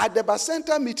 At the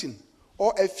bacenta meeting,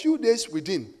 or a few days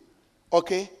within,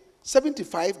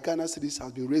 75 Ghana cedis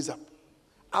has been raised up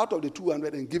out of the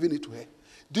 200 and given it to her.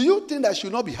 Do you think that she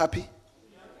will not be happy?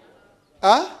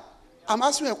 I'm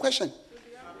asking you a question.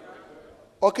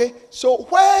 Okay? So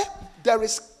where there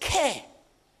is care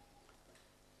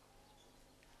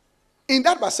in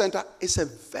that center, it's a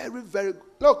very, very good.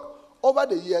 Look, over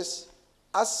the years,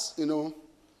 as you know,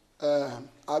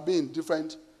 I've been in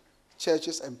different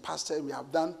churches and pastors, we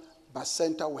have done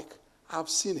center work. I've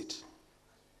seen it.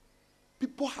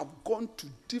 People have gone to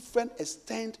different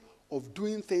extent of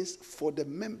doing things for the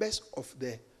members of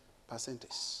the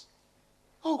percentages.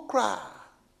 Oh, cry.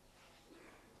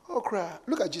 Oh, cry.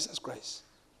 Look at Jesus Christ.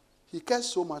 He cares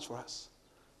so much for us.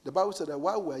 The Bible said that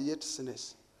while we are yet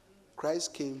sinners,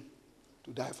 Christ came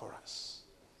to die for us.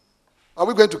 Are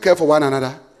we going to care for one another?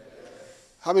 Yes.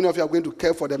 How many of you are going to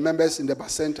care for the members in the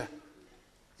center?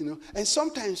 You know, and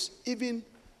sometimes even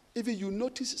you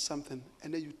notice something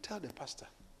and then you tell the pastor.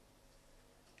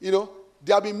 You know,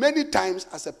 there have been many times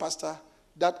as a pastor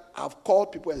that I've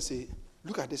called people and say,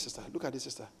 look at this sister, look at this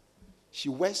sister. She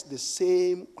wears the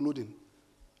same clothing.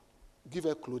 Give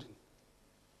her clothing.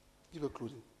 Give her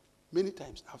clothing. Many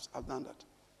times I've done that.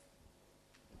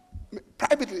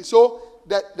 Privately. So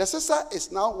the sister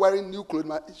is now wearing new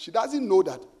clothing. She doesn't know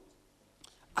that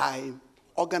I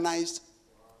organized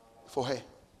for her.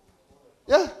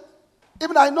 Yeah.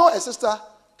 Even I know a sister,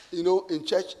 you know, in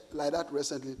church like that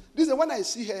recently. This is when I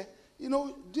see her, you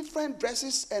know, different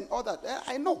dresses and all that.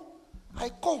 I know. I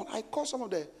call some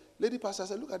of the lady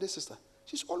pastors. I say, look at this sister.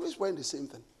 She's always wearing the same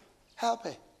thing. Help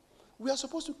her. We are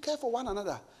supposed to care for one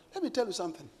another. Let me tell you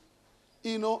something.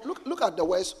 You know, look at the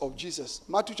words of Jesus.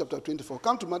 Matthew chapter 24.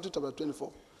 Come to Matthew chapter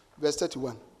 24, verse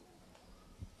 31.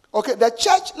 Okay, the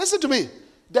church, listen to me.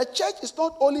 The church is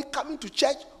not only coming to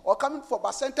church or coming for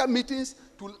center meetings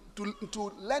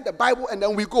to learn the Bible and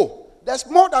then we go. There's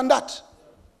more than that.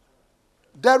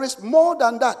 There is more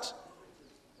than that.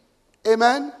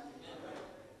 Amen?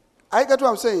 I get what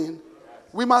I'm saying?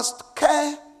 We must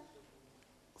care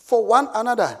for one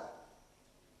another.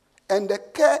 And the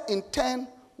care in turn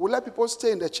will let people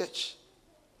stay in the church.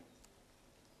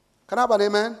 Can I have an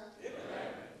amen? Amen.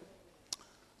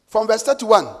 From verse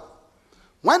 31.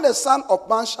 When the Son of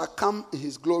Man shall come in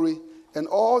his glory, and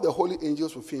all the holy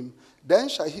angels with him, then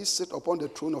shall he sit upon the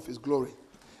throne of his glory.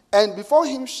 And before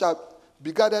him shall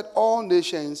be gathered all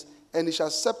nations, and he shall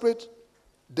separate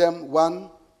them one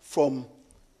from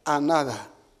another.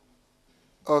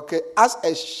 Okay, as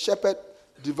a shepherd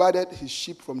divided his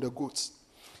sheep from the goats.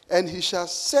 And he shall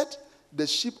set the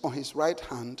sheep on his right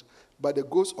hand, but the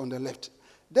goats on the left.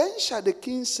 Then shall the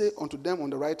king say unto them on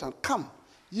the right hand, come,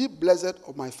 ye blessed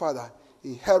of my Father,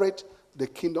 inherit the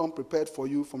kingdom prepared for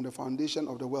you from the foundation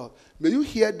of the world. May you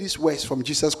hear these words from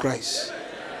Jesus Christ.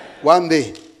 Amen. One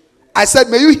day. I said,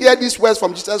 may you hear these words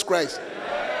from Jesus Christ.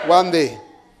 Amen. One day.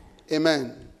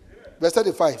 Amen. Verse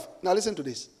 35. Now listen to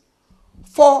this.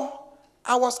 For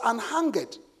I was an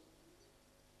hungered.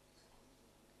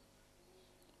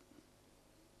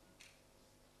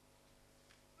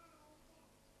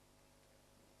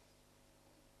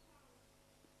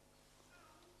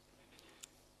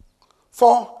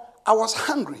 For I was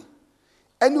hungry,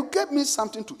 and you gave me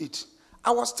something to eat. I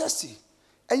was thirsty,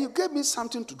 and you gave me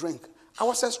something to drink. I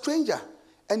was a stranger,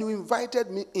 and you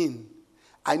invited me in.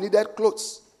 I needed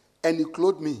clothes, and you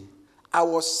clothed me. I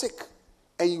was sick,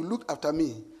 and you looked after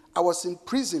me. I was in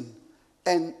prison,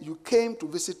 and you came to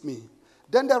visit me.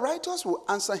 Then the righteous will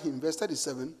answer him, verse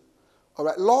 37. All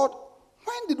right, Lord,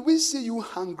 when did we see you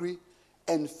hungry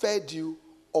and fed you,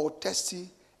 or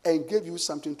thirsty and gave you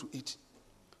something to eat?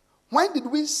 When did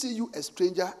we see you a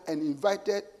stranger and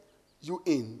invited you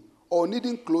in, or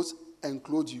needing clothes and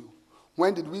clothed you?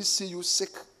 When did we see you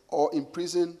sick or in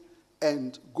prison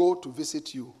and go to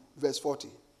visit you? Verse 40.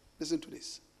 Listen to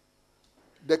this.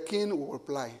 The king will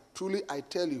reply, truly I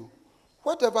tell you,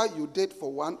 whatever you did for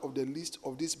one of the least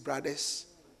of these brothers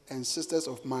and sisters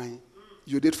of mine,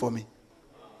 you did for me.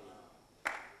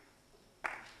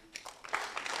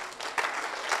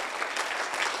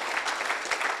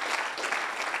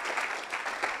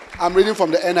 I'm reading from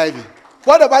the NIV.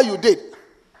 Whatever you did,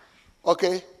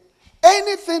 okay,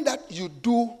 anything that you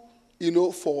do,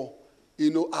 for,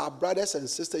 our brothers and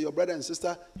sisters, your brother and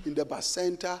sister in the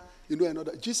center,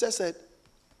 another. Jesus said,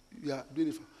 you are doing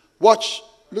it for. Watch.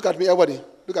 Look at me, everybody.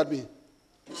 Look at me.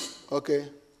 Okay.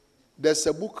 There's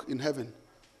a book in heaven.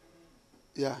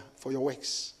 Yeah, for your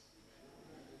works.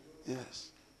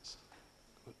 Yes.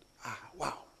 Good.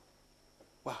 Wow.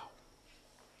 Wow.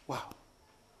 Wow.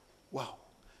 Wow.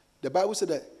 The Bible said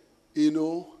that,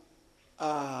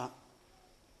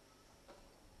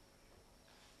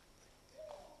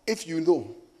 if you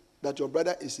know that your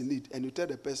brother is in need and you tell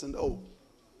the person, oh,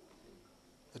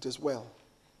 it is well,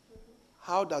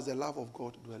 how does the love of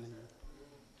God dwell in you?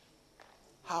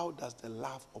 How does the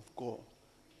love of God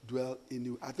dwell in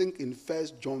you. I think in 1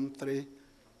 John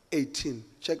 3:18.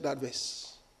 Check that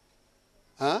verse.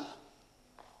 Huh?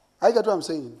 I get what I'm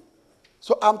saying.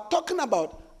 So I'm talking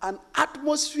about an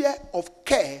atmosphere of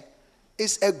care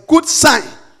is a good sign.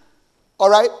 All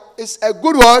right? It's a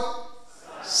good word.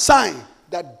 Sign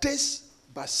that this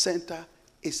bacenta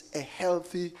is a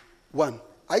healthy one.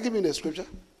 I give you the scripture.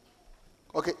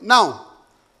 Okay, now,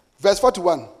 verse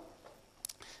 41.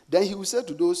 Then he will say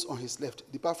to those on his left,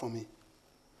 depart from me.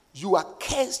 You are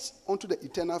cursed unto the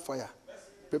eternal fire,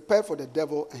 prepared for the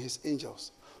devil and his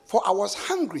angels. For I was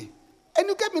hungry, and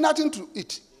you gave me nothing to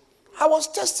eat. I was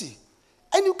thirsty,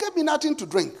 and you gave me nothing to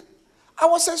drink. I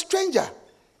was a stranger,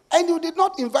 and you did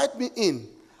not invite me in.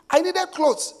 I needed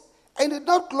clothes, and you did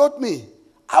not clothe me.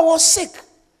 I was sick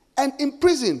and in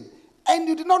prison, and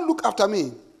you did not look after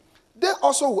me. They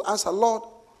also will answer, Lord,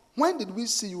 when did we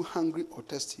see you hungry or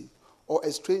thirsty, or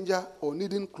a stranger, or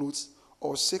needing clothes,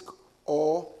 or sick,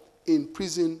 or in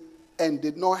prison, and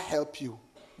did not help you?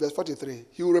 Verse 43.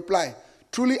 He will reply,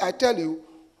 truly I tell you,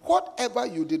 whatever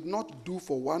you did not do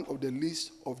for one of the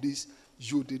least of these,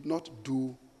 you did not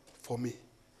do for me.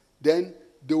 Then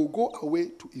they will go away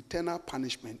to eternal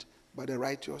punishment, but the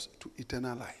righteous to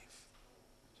eternal life.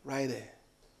 Right there.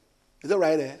 Is it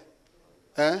right there?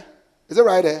 Eh? Is it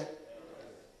right there?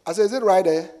 I said, is it right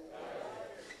there?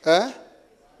 Eh?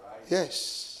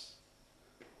 Yes.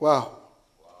 Wow.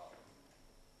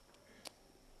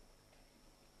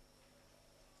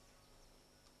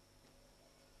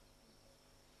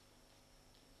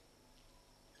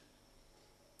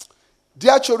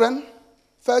 Dear children,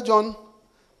 1 John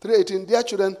 3:18, dear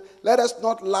children, let us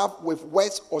not love with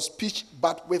words or speech,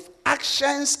 but with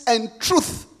actions and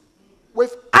truth.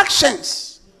 With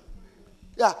actions.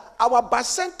 Yeah, our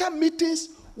bacenta meetings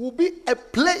will be a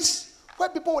place where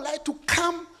people would like to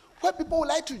come, where people would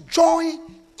like to join.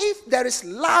 If there is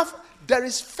love, there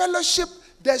is fellowship,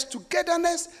 there's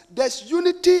togetherness, there's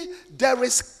unity, there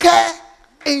is care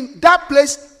in that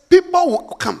place, people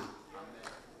will come.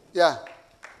 Yeah.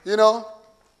 You know,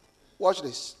 watch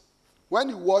this. When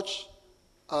you watch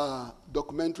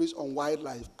documentaries on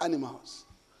wildlife, animals,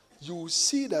 you will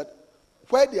see that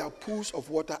where there are pools of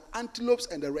water, antelopes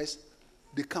and the rest,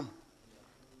 they come.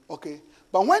 Okay?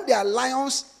 But when there are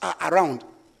lions are around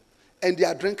and they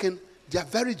are drinking, they are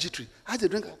very jittery. How they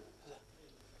drink?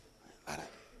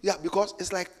 Yeah, because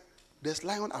it's like there's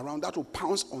lion around that will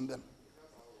pounce on them.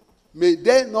 May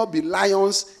there not be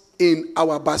lions in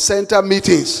our bacenta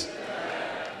meetings.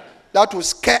 That will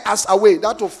scare us away.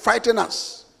 That will frighten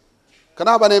us. Can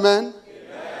I have an amen?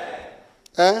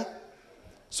 Amen.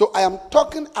 So I am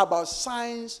talking about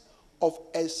signs of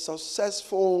a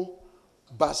successful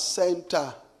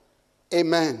bacenta.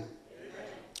 Amen. Amen.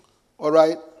 All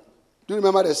right. Do you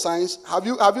remember the signs? Have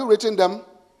you written them?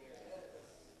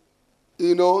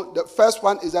 You know, the first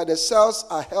one is that the cells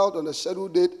are held on the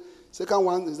scheduled date. Second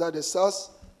one is that the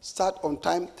cells start on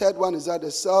time. Third one is that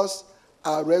the cells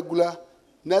are regular.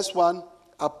 Next one,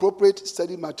 appropriate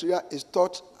study material is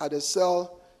taught at the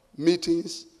cell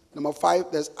meetings. Number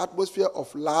 5, there's atmosphere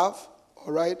of love.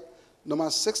 All right. Number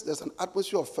 6, there's an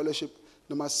atmosphere of fellowship.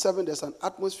 Number 7, there's an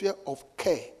atmosphere of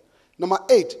care. Number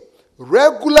 8,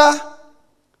 regular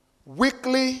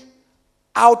weekly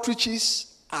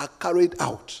outreaches are carried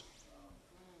out.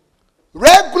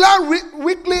 Regular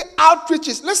weekly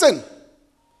outreaches.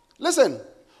 Listen.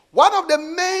 One of the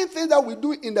main things that we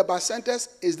do in the bacentas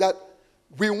is that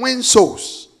we win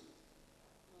souls.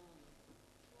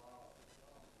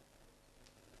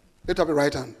 Lift up your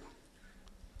right hand.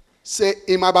 Say,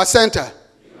 in my bacenta,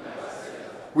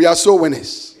 we are soul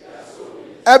winners.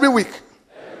 Every week,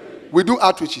 we do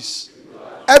outreaches.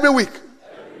 Every week,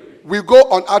 we go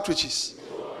on outreaches.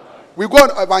 We go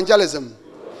on evangelism.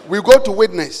 We go to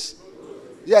witness.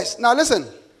 Yes. Now listen.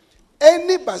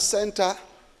 Any bacenta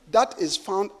that is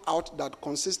found out that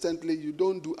consistently you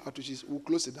don't do outreaches, we'll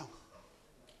close it down.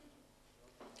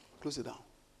 Close it down.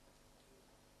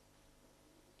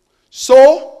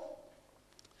 So,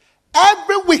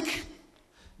 every week,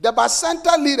 the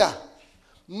bacenta leader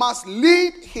must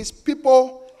lead his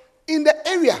people in the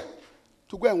area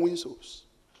to go and win souls.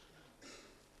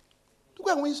 To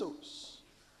go and win souls.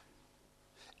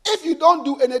 If you don't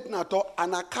do anything at all,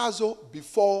 an akazo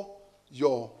before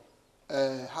your,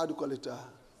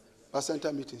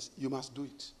 bacenta meetings, you must do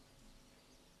it.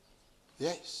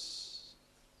 Yes.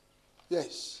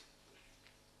 Yes.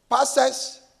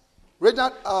 Pastors,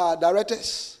 regional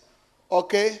directors,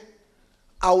 okay,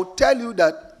 I will tell you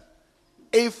that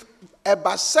if a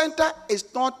bacenta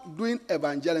is not doing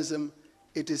evangelism,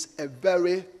 it is a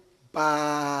very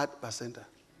bad bacenta.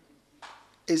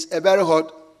 It's a very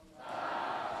hot.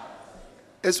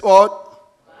 It's what?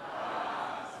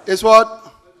 It's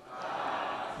what?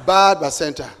 Bad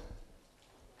bacenta.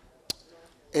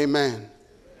 Amen.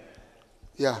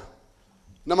 Yeah.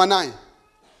 Number 9.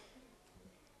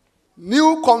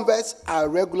 New converts are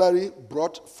regularly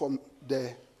brought from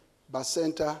the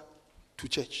bacenta to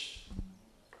church.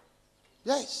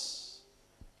 Yes.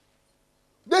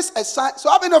 This is a sign. So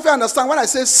how many of you understand when I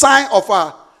say sign of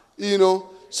a,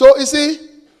 So you see,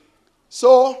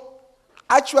 so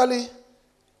actually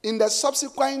in the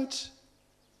subsequent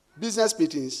business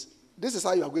meetings, this is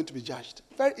how you are going to be judged.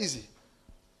 Very easy.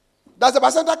 Does the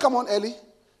bacenta come on early?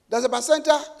 Does the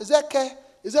bacenta, is there care?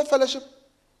 Is there fellowship?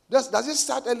 Does it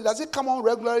start early? Does it come on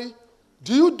regularly?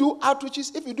 Do you do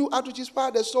outreaches? If you do outreaches,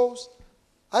 fire the souls.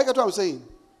 I get what I'm saying.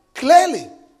 Clearly,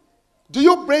 do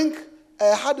you bring,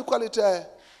 how do you call it,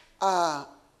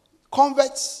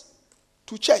 converts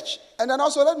to church? And then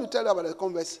also, let me tell you about the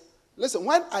converts. Listen,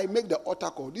 when I make the altar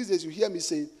call, these days you hear me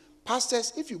saying,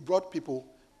 pastors, if you brought people,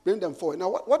 bring them forward. Now,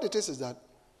 what it is that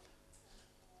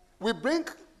we bring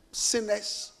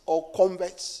sinners or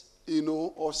converts,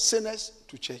 or sinners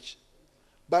to church.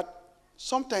 But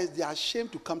sometimes they are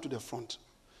ashamed to come to the front.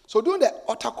 So during the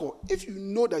altar call, if you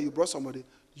know that you brought somebody,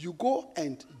 you go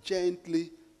and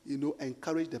gently,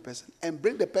 encourage the person and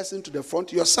bring the person to the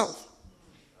front yourself.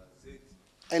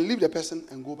 And leave the person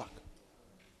and go back.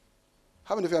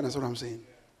 How many of you understand what I'm saying?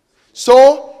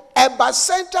 So, a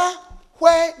bacenta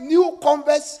where new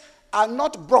converts are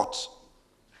not brought.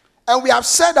 And we have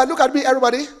said that, look at me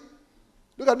everybody.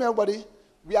 Look at me everybody.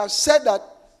 We have said that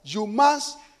you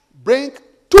must bring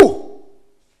 2.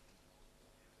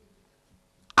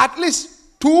 At least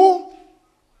 2,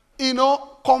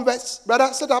 converts.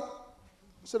 Brother, sit up.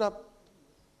 Sit up.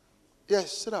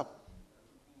 Yes, sit up.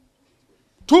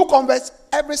 2 converts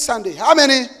every Sunday. How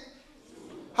many?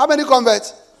 How many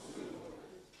converts?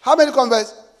 How many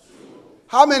converts?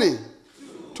 How many?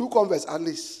 2 converts at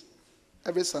least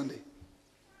every Sunday.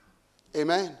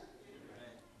 Amen.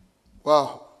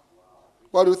 Wow.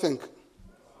 What do you think?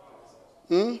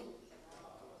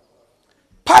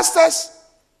 Pastors,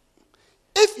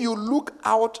 if you look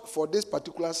out for this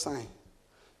particular sign,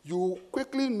 you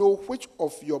quickly know which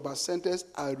of your bacentas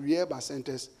are real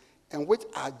bacentas and which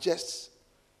are just,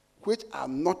 which are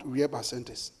not real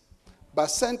bacentas.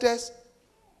 Bacentas,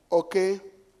 okay,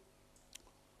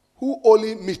 who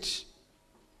only meet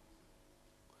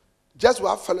just to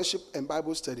have fellowship and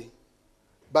Bible study,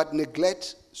 but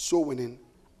neglect soul winning,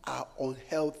 are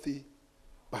unhealthy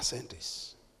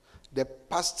bacentas. The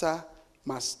pastor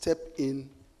must step in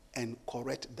and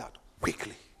correct that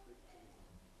quickly.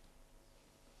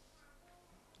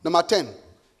 Number 10,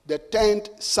 the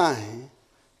 10th sign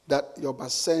that your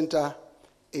bacenta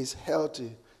is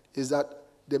healthy is that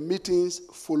the meetings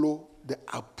follow the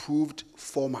approved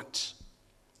format.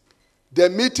 The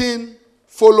meeting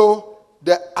follow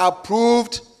the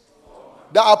approved,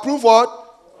 the approved what?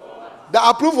 Format. The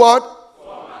approved what?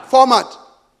 Format.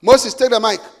 Moses, take the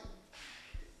mic.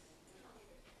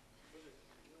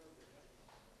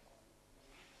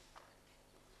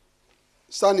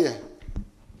 Stand here.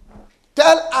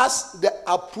 Tell us the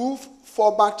approved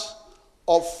format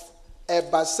of a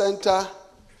bacenta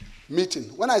meeting.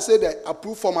 When I say the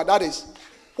approved format, that is,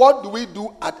 what do we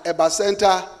do at a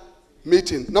bacenta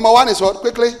meeting? Number 1 is what?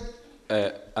 Quickly.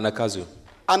 Anakazu.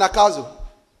 Anakazu.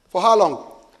 For how long?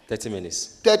 30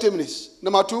 minutes. 30 minutes.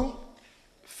 Number 2?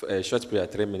 Short prayer,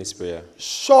 3 minutes prayer.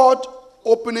 Short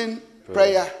opening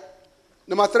prayer.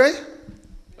 Number 3?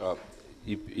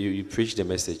 You preach the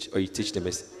message, or you teach the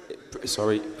message.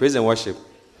 Sorry, praise and worship.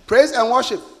 Praise and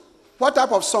worship. What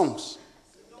type of songs?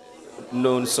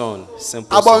 Known song,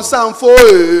 simple Abon song. Fo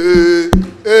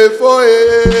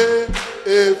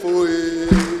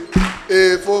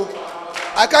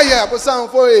I can't hear Abon Sam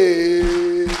Fo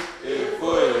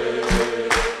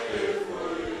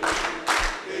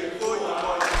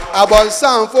Abon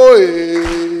Sam Fo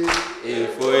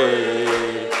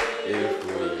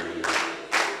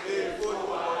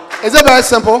Is it very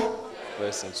simple?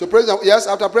 Very simple. So praise and, yes,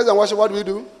 after praise and worship, what do we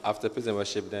do? After praise and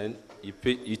worship, then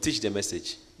you teach the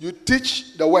message. You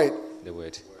teach the word. The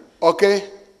word. Okay. Then,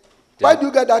 where do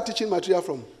you get that teaching material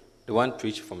from? The one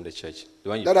preached from the church. The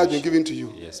one you that preach. Has been given to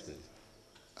you. Yes, please.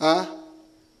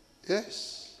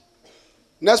 Yes.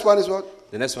 Next one is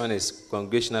what? The next one is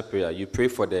congregational prayer. You pray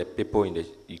for the people in the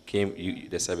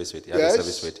the service with. You have Yes. the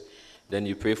service with. Then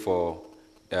you pray for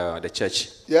the church.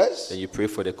 Yes. Then you pray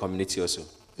for the community also.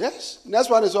 Yes. Next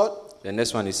one is what? The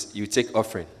next one is you take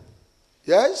offering.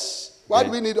 Yes. Why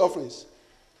do we need offerings?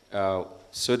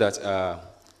 So that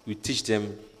we teach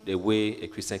them the way a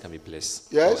Christian can be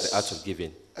blessed. Yes. Or the art of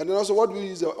giving. And then also, what do we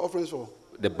use the offerings for?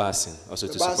 The basin, also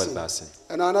The to basin. support basin.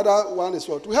 And another one is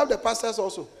what? We help the pastors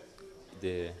also.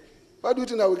 The, Why do you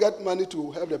think that we get money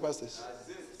to help the pastors?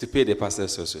 to pay the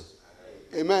pastors also.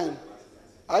 Amen.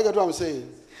 I get what I'm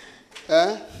saying.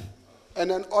 Eh? And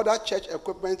then other church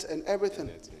equipment and everything.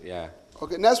 Yeah.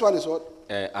 Okay, next one is what?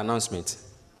 Announcement.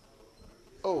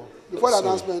 Oh, before the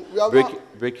announcement, we have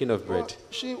Breaking of bread.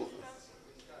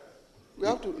 we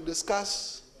have to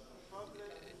discuss.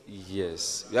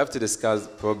 Yes. We have to discuss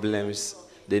problems,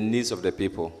 the needs of the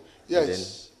people. Yes. And then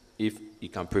if you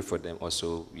can pray for them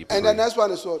also, we pray. And the next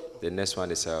one is what? The next one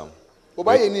is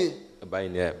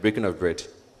breaking of bread.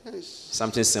 Yes.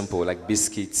 Something simple like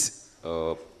biscuits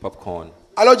or popcorn.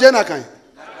 Hello, Jenna Kai.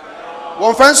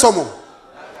 One friend someone.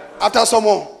 After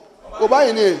someone.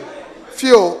 Obayini.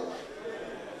 Fio.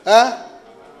 Eh?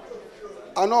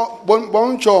 Ano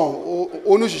boncho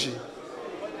onushishi.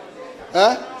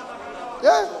 Eh?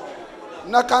 Yeah.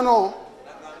 Nakano.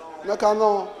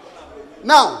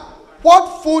 Now,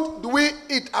 what food do we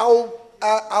eat?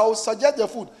 I'll suggest the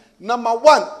food. Number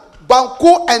 1,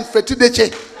 banku and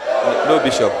fetideche. No,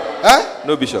 Bishop. Eh?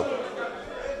 No, Bishop.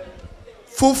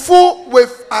 Fufu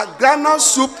with a granite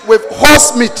soup with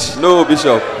horse meat. No,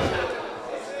 Bishop.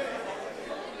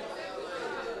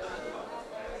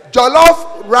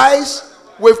 Jollof rice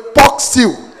with pork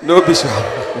stew. No, Bishop.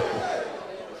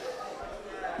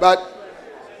 But,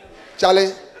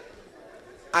 Charlie,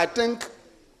 I think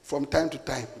from time to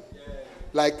time,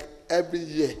 like every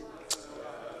year,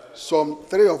 some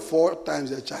 3 or 4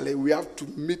 times, Charlie, we have to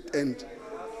meet and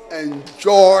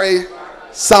enjoy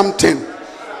something.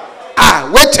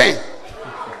 Waiting.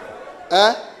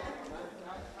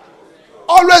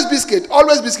 Always biscuit.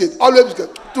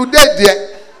 Today,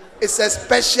 dear, it's a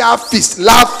special feast,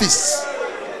 love feast.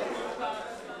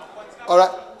 All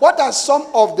right. What are some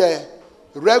of the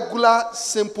regular,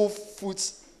 simple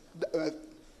foods,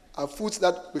 foods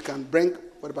that we can bring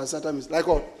for the Pastor meals? Like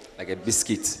what? Like a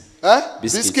biscuit.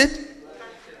 Biscuit.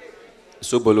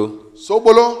 Sobolo.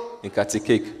 Nkati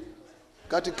cake.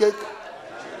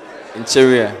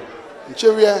 Incheria.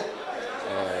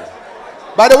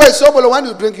 By the way, sobolo, when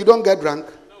you drink, you don't get drunk.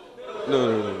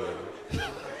 No.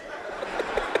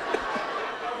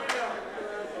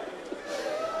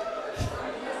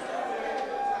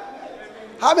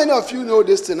 How many of you know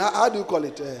this thing? How do you call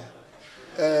it?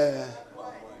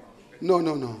 No.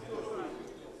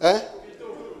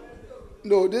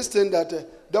 No, this thing that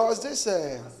there was this.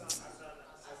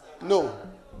 No,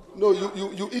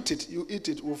 you eat it. You eat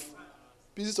it with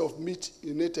pieces of meat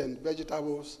in it and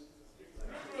vegetables.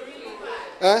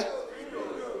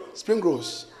 Spring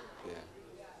rolls.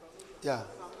 Yeah.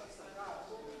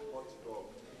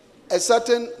 A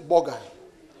certain burger.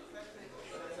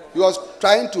 He was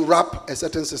trying to rap a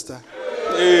certain sister.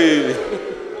 Hey.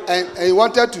 And he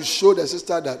wanted to show the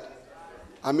sister that,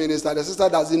 it's that the sister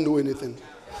doesn't know anything.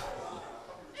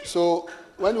 So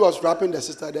when he was rapping the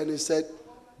sister, then he said,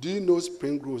 "Do you know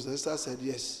spring rolls?" The sister said,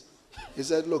 "Yes." He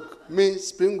said, "Look, me,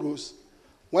 spring rolls,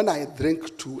 when I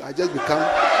drink 2, I just become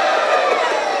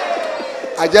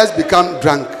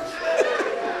drunk."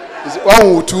 He said, "1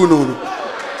 or 2, no."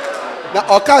 Now,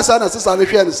 Okasa and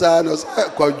sister and son was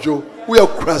Kwajo. We are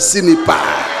Krasini pa.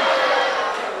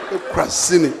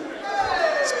 Krasini.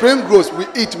 Spring rolls we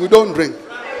eat, we don't drink.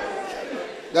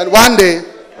 Then one day,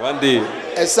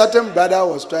 a certain brother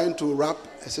was trying to rap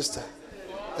a sister.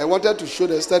 I wanted to show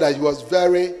the sister that he was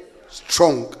very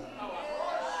strong.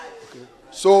 Okay.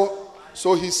 So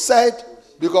he said,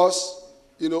 because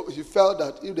he felt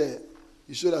that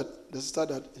he showed that the sister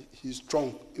that he's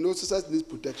strong. Sisters need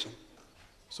protection.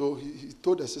 So he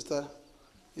told the sister,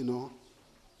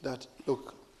 that,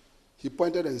 look, he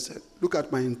pointed and said, "Look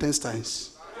at my intestines."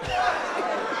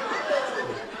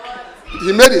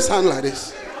 He made his hand like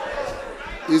this.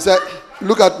 He said,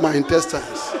 "Look at my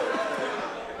intestines."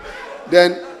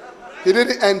 Then he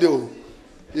didn't end it.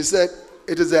 He said,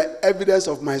 "It is the evidence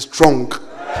of my strong."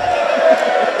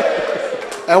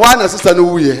 And why not sister no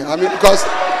way? Because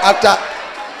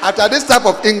after this type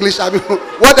of English,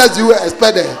 what does you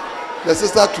expect the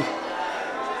sister to?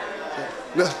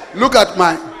 Look at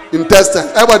my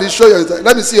intestines. Everybody show your intestines.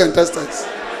 Let me see your intestines.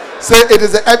 Say, "It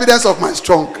is the evidence of my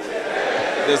strong."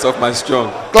 Evidence of my strong.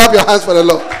 Clap your hands for the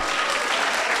Lord.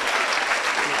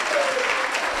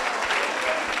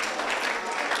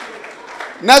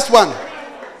 Next one.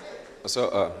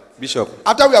 So, Bishop.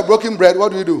 After we have broken bread,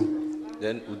 what do we do?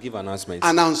 Then we give announcements.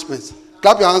 Announcements.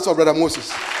 Clap your hands for Brother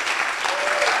Moses.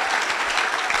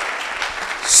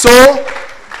 So,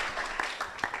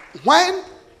 when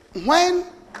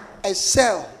a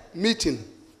cell meeting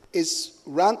is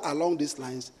run along these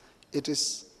lines, it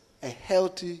is a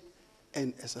healthy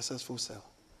and a successful cell.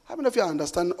 How many of you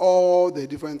understand all the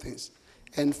different things?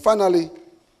 And finally,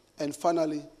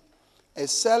 a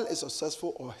cell is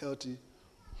successful or healthy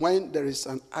when there is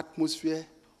an atmosphere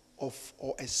of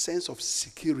or a sense of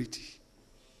security.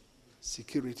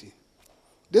 Security.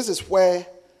 This is where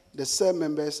the cell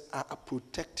members are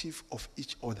protective of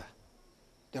each other.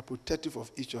 They are protective of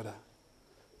each other.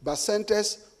 But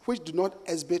centers which do not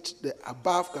exhibit the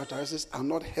above characteristics are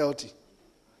not healthy.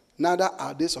 Neither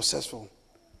are they successful.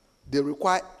 They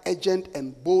require urgent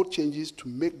and bold changes to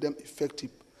make them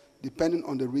effective, depending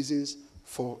on the reasons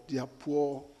for their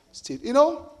poor state. You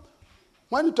know,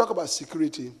 when you talk about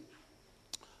security,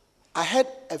 I heard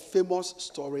a famous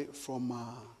story from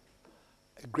a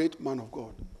great man of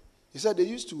God. He said they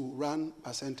used to run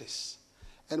Bacentas.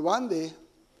 And one day,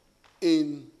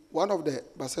 in one of the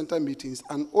Bacenta meetings,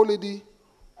 an old lady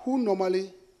who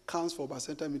normally comes for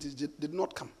Bacenta meetings did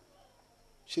not come.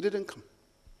 She didn't come.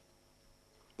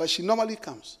 But she normally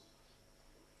comes.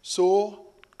 So,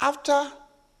 after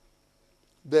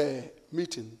the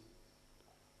meeting,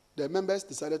 the members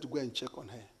decided to go and check on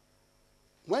her.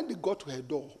 When they got to her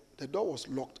door, the door was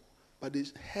locked, but they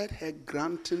heard her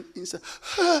grunting inside.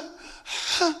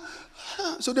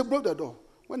 So they broke the door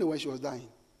when she was dying.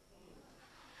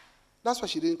 That's why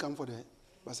she didn't come for the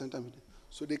Bacenta meeting.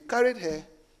 So they carried her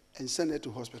and sent her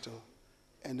to hospital,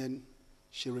 and then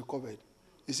she recovered.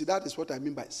 You see, that is what I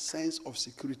mean by sense of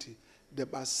security. The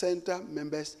Bacenta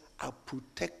members are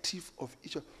protective of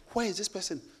each other. Where is this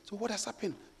person? So what has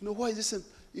happened? Where is this? Do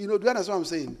you understand what I'm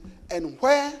saying? And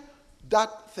where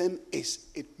that thing is,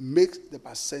 it makes the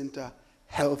Bacenta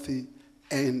healthy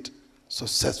and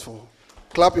successful.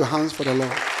 Clap your hands for the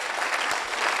Lord.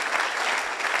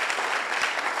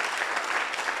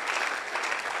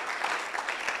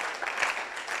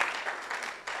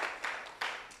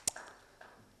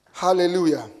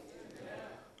 Hallelujah. Amen.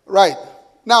 Right.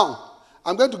 Now,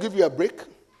 I'm going to give you a break.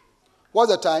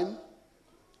 What's the time?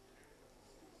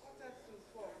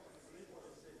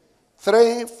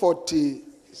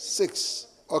 3:46.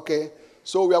 Okay.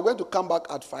 So we are going to come back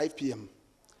at 5 p.m.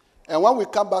 And when we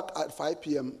come back at 5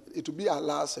 p.m., it will be our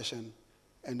last session.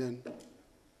 And then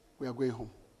we are going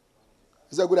home.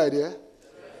 Is that a good idea?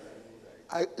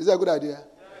 Is that a good idea?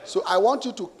 So I want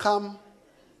you to come.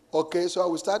 Okay, so I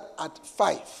will start at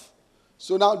 5.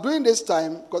 So now during this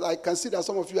time, because I can see that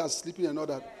some of you are sleeping and all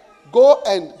that, go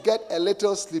and get a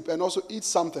little sleep and also eat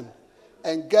something.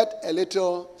 And get a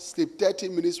little sleep, 30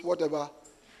 minutes, whatever,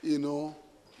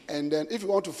 And then if you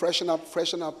want to freshen up,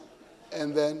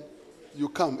 and then you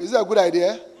come. Is that a good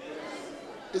idea? Yes.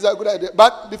 Is that a good idea?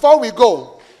 But before we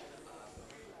go,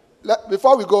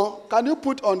 can you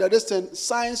put on the distance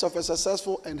signs of a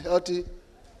successful and healthy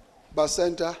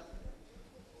Bacenta?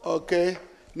 Okay.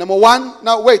 Number 1.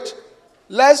 Now wait.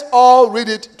 Let's all read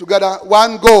it together.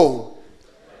 1, go.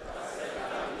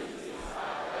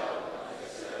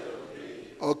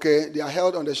 Okay, they are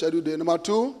held on the scheduled day. Number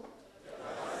 2.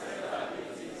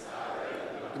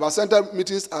 The Bacenta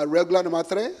meetings are regular. Number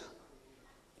 3.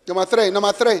 Number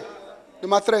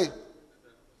 3.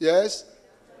 Yes.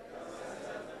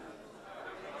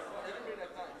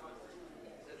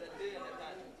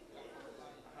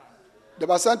 The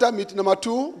Bacenta meeting. Number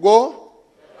 2. Go.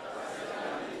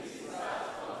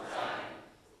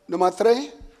 Number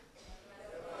 3.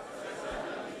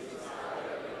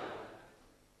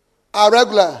 Are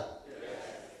regular.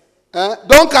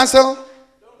 Don't cancel.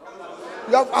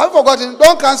 You have forgotten.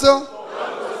 Don't cancel.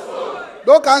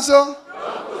 Don't cancel.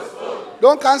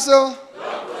 Don't cancel.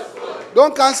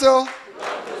 Don't cancel.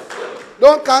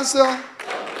 Don't cancel.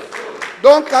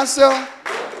 Don't cancel.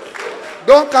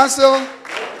 Don't cancel.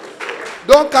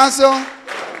 Don't cancel.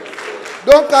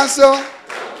 Don't cancel.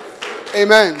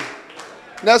 Amen.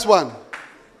 Next one.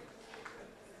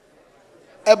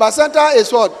 A Bacenta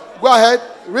is what? Go ahead.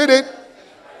 Read it.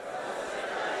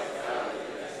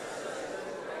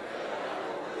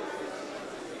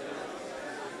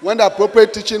 When the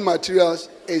appropriate teaching materials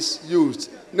is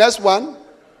used. Next one.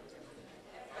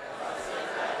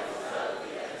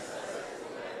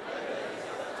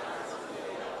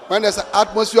 When there's an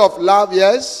atmosphere of love,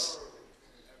 yes.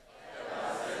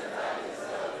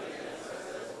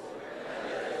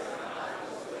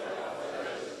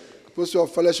 Atmosphere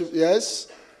of fellowship, yes.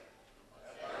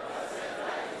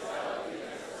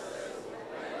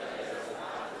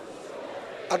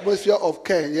 Atmosphere of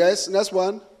care, yes. Next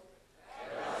one.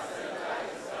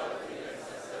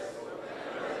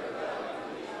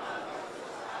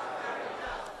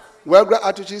 Well-grounded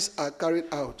attitudes are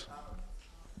carried out.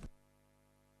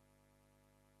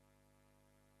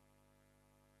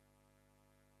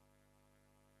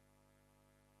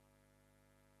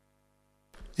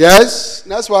 Yes.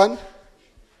 Next one.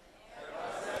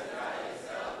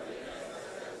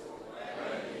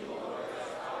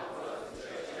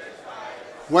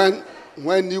 When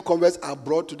new converts are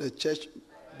brought to the church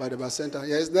by the Bacenta.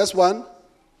 Yes, next one.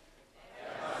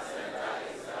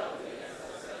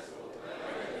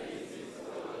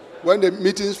 When the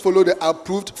meetings follow the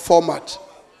approved format.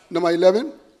 Number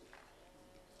 11.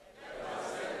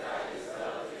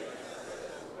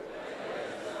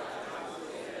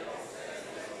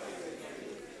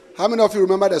 How many of you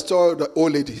remember the story of the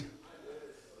old lady?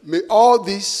 May all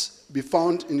these be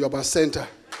found in your Bacenta.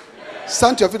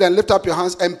 Stand to your feet and lift up your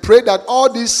hands and pray that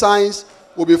all these signs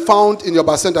will be found in your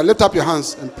Bacenta. Lift up your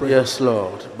hands and pray. Yes,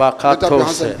 Lord. Lift up your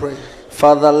hands and pray.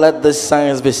 Father, let these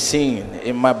signs be seen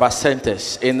in my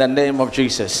Bacentas in the name of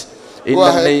Jesus. In Go the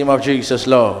ahead. name of Jesus,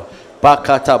 Lord.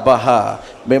 Bakata Baha.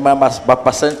 May my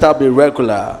Bacenta be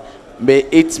regular. May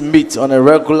it meet on a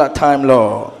regular time,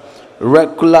 Lord.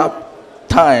 Regular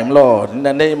time, Lord, in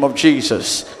the name of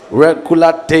Jesus.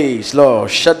 Regular days,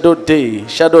 Lord. Shadow day,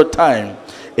 shadow time.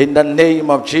 In the name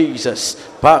of Jesus.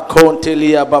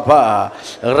 Pakontelia Baba.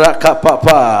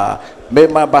 Rakapapa. May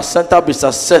my Bacenta be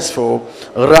successful,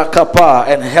 Rakapa,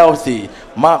 and healthy.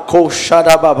 Mako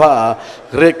Shada Baba,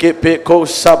 Rekepeko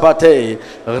Sabate,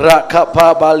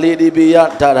 Rakapa Balidi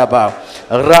Biantaraba,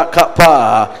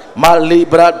 Rakapa,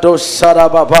 Malibrado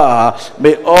Sarababa.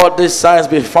 May all these signs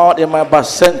be found in my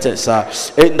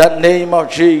Bacentas, in the name of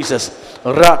Jesus.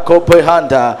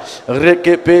 Rakopehanda,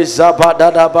 Rekepe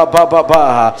Zabadada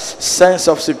Baba, sense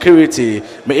of security.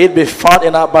 May it be found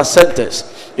in our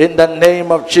Bacentas. In the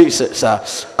name of Jesus,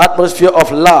 atmosphere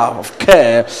of love, of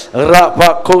care,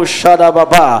 Rapako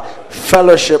Shadababa,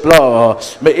 fellowship, Lord,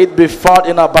 may it be found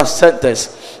in our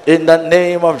Bacentas. In the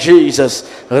name of Jesus,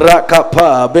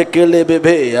 Rakapa, Bekele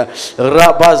Bebe,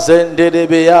 Rabazende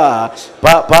Debea,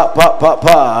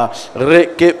 Papa,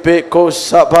 Rekepeko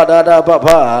Sabadada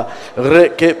Baba,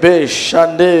 Rekepe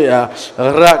Shandea,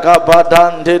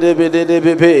 Rakabadan de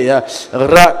Bebe,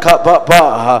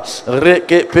 Rakapapa,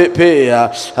 Rekepe,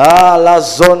 La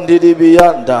Zondi di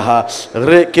Bianda,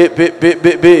 Rekepe,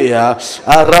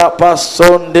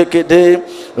 Arapason de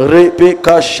Kede.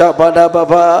 Repika Shabada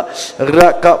Baba,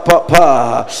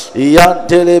 Rakapapa,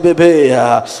 Yantele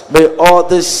Bebea. May all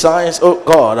these signs, oh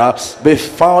God, be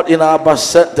found in our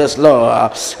Bacentas,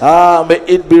 Lord. May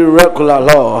it be regular,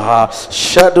 Lord.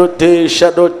 Shadow day,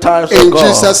 shadow times, oh In God.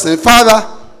 Jesus' name. Father,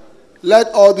 let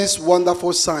all these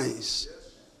wonderful signs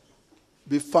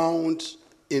be found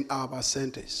in our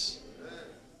Bacentas.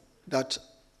 That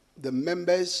the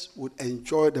members would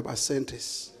enjoy the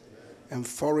Bacentas and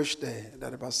flourish there,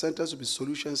 that the Bacentas will be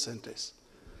solution centers,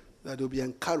 that they will be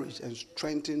encouraged and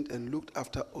strengthened and looked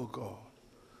after, oh God.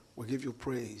 We give you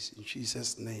praise in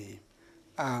Jesus' name.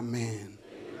 Amen.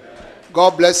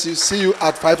 God bless you. See you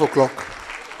at 5 o'clock.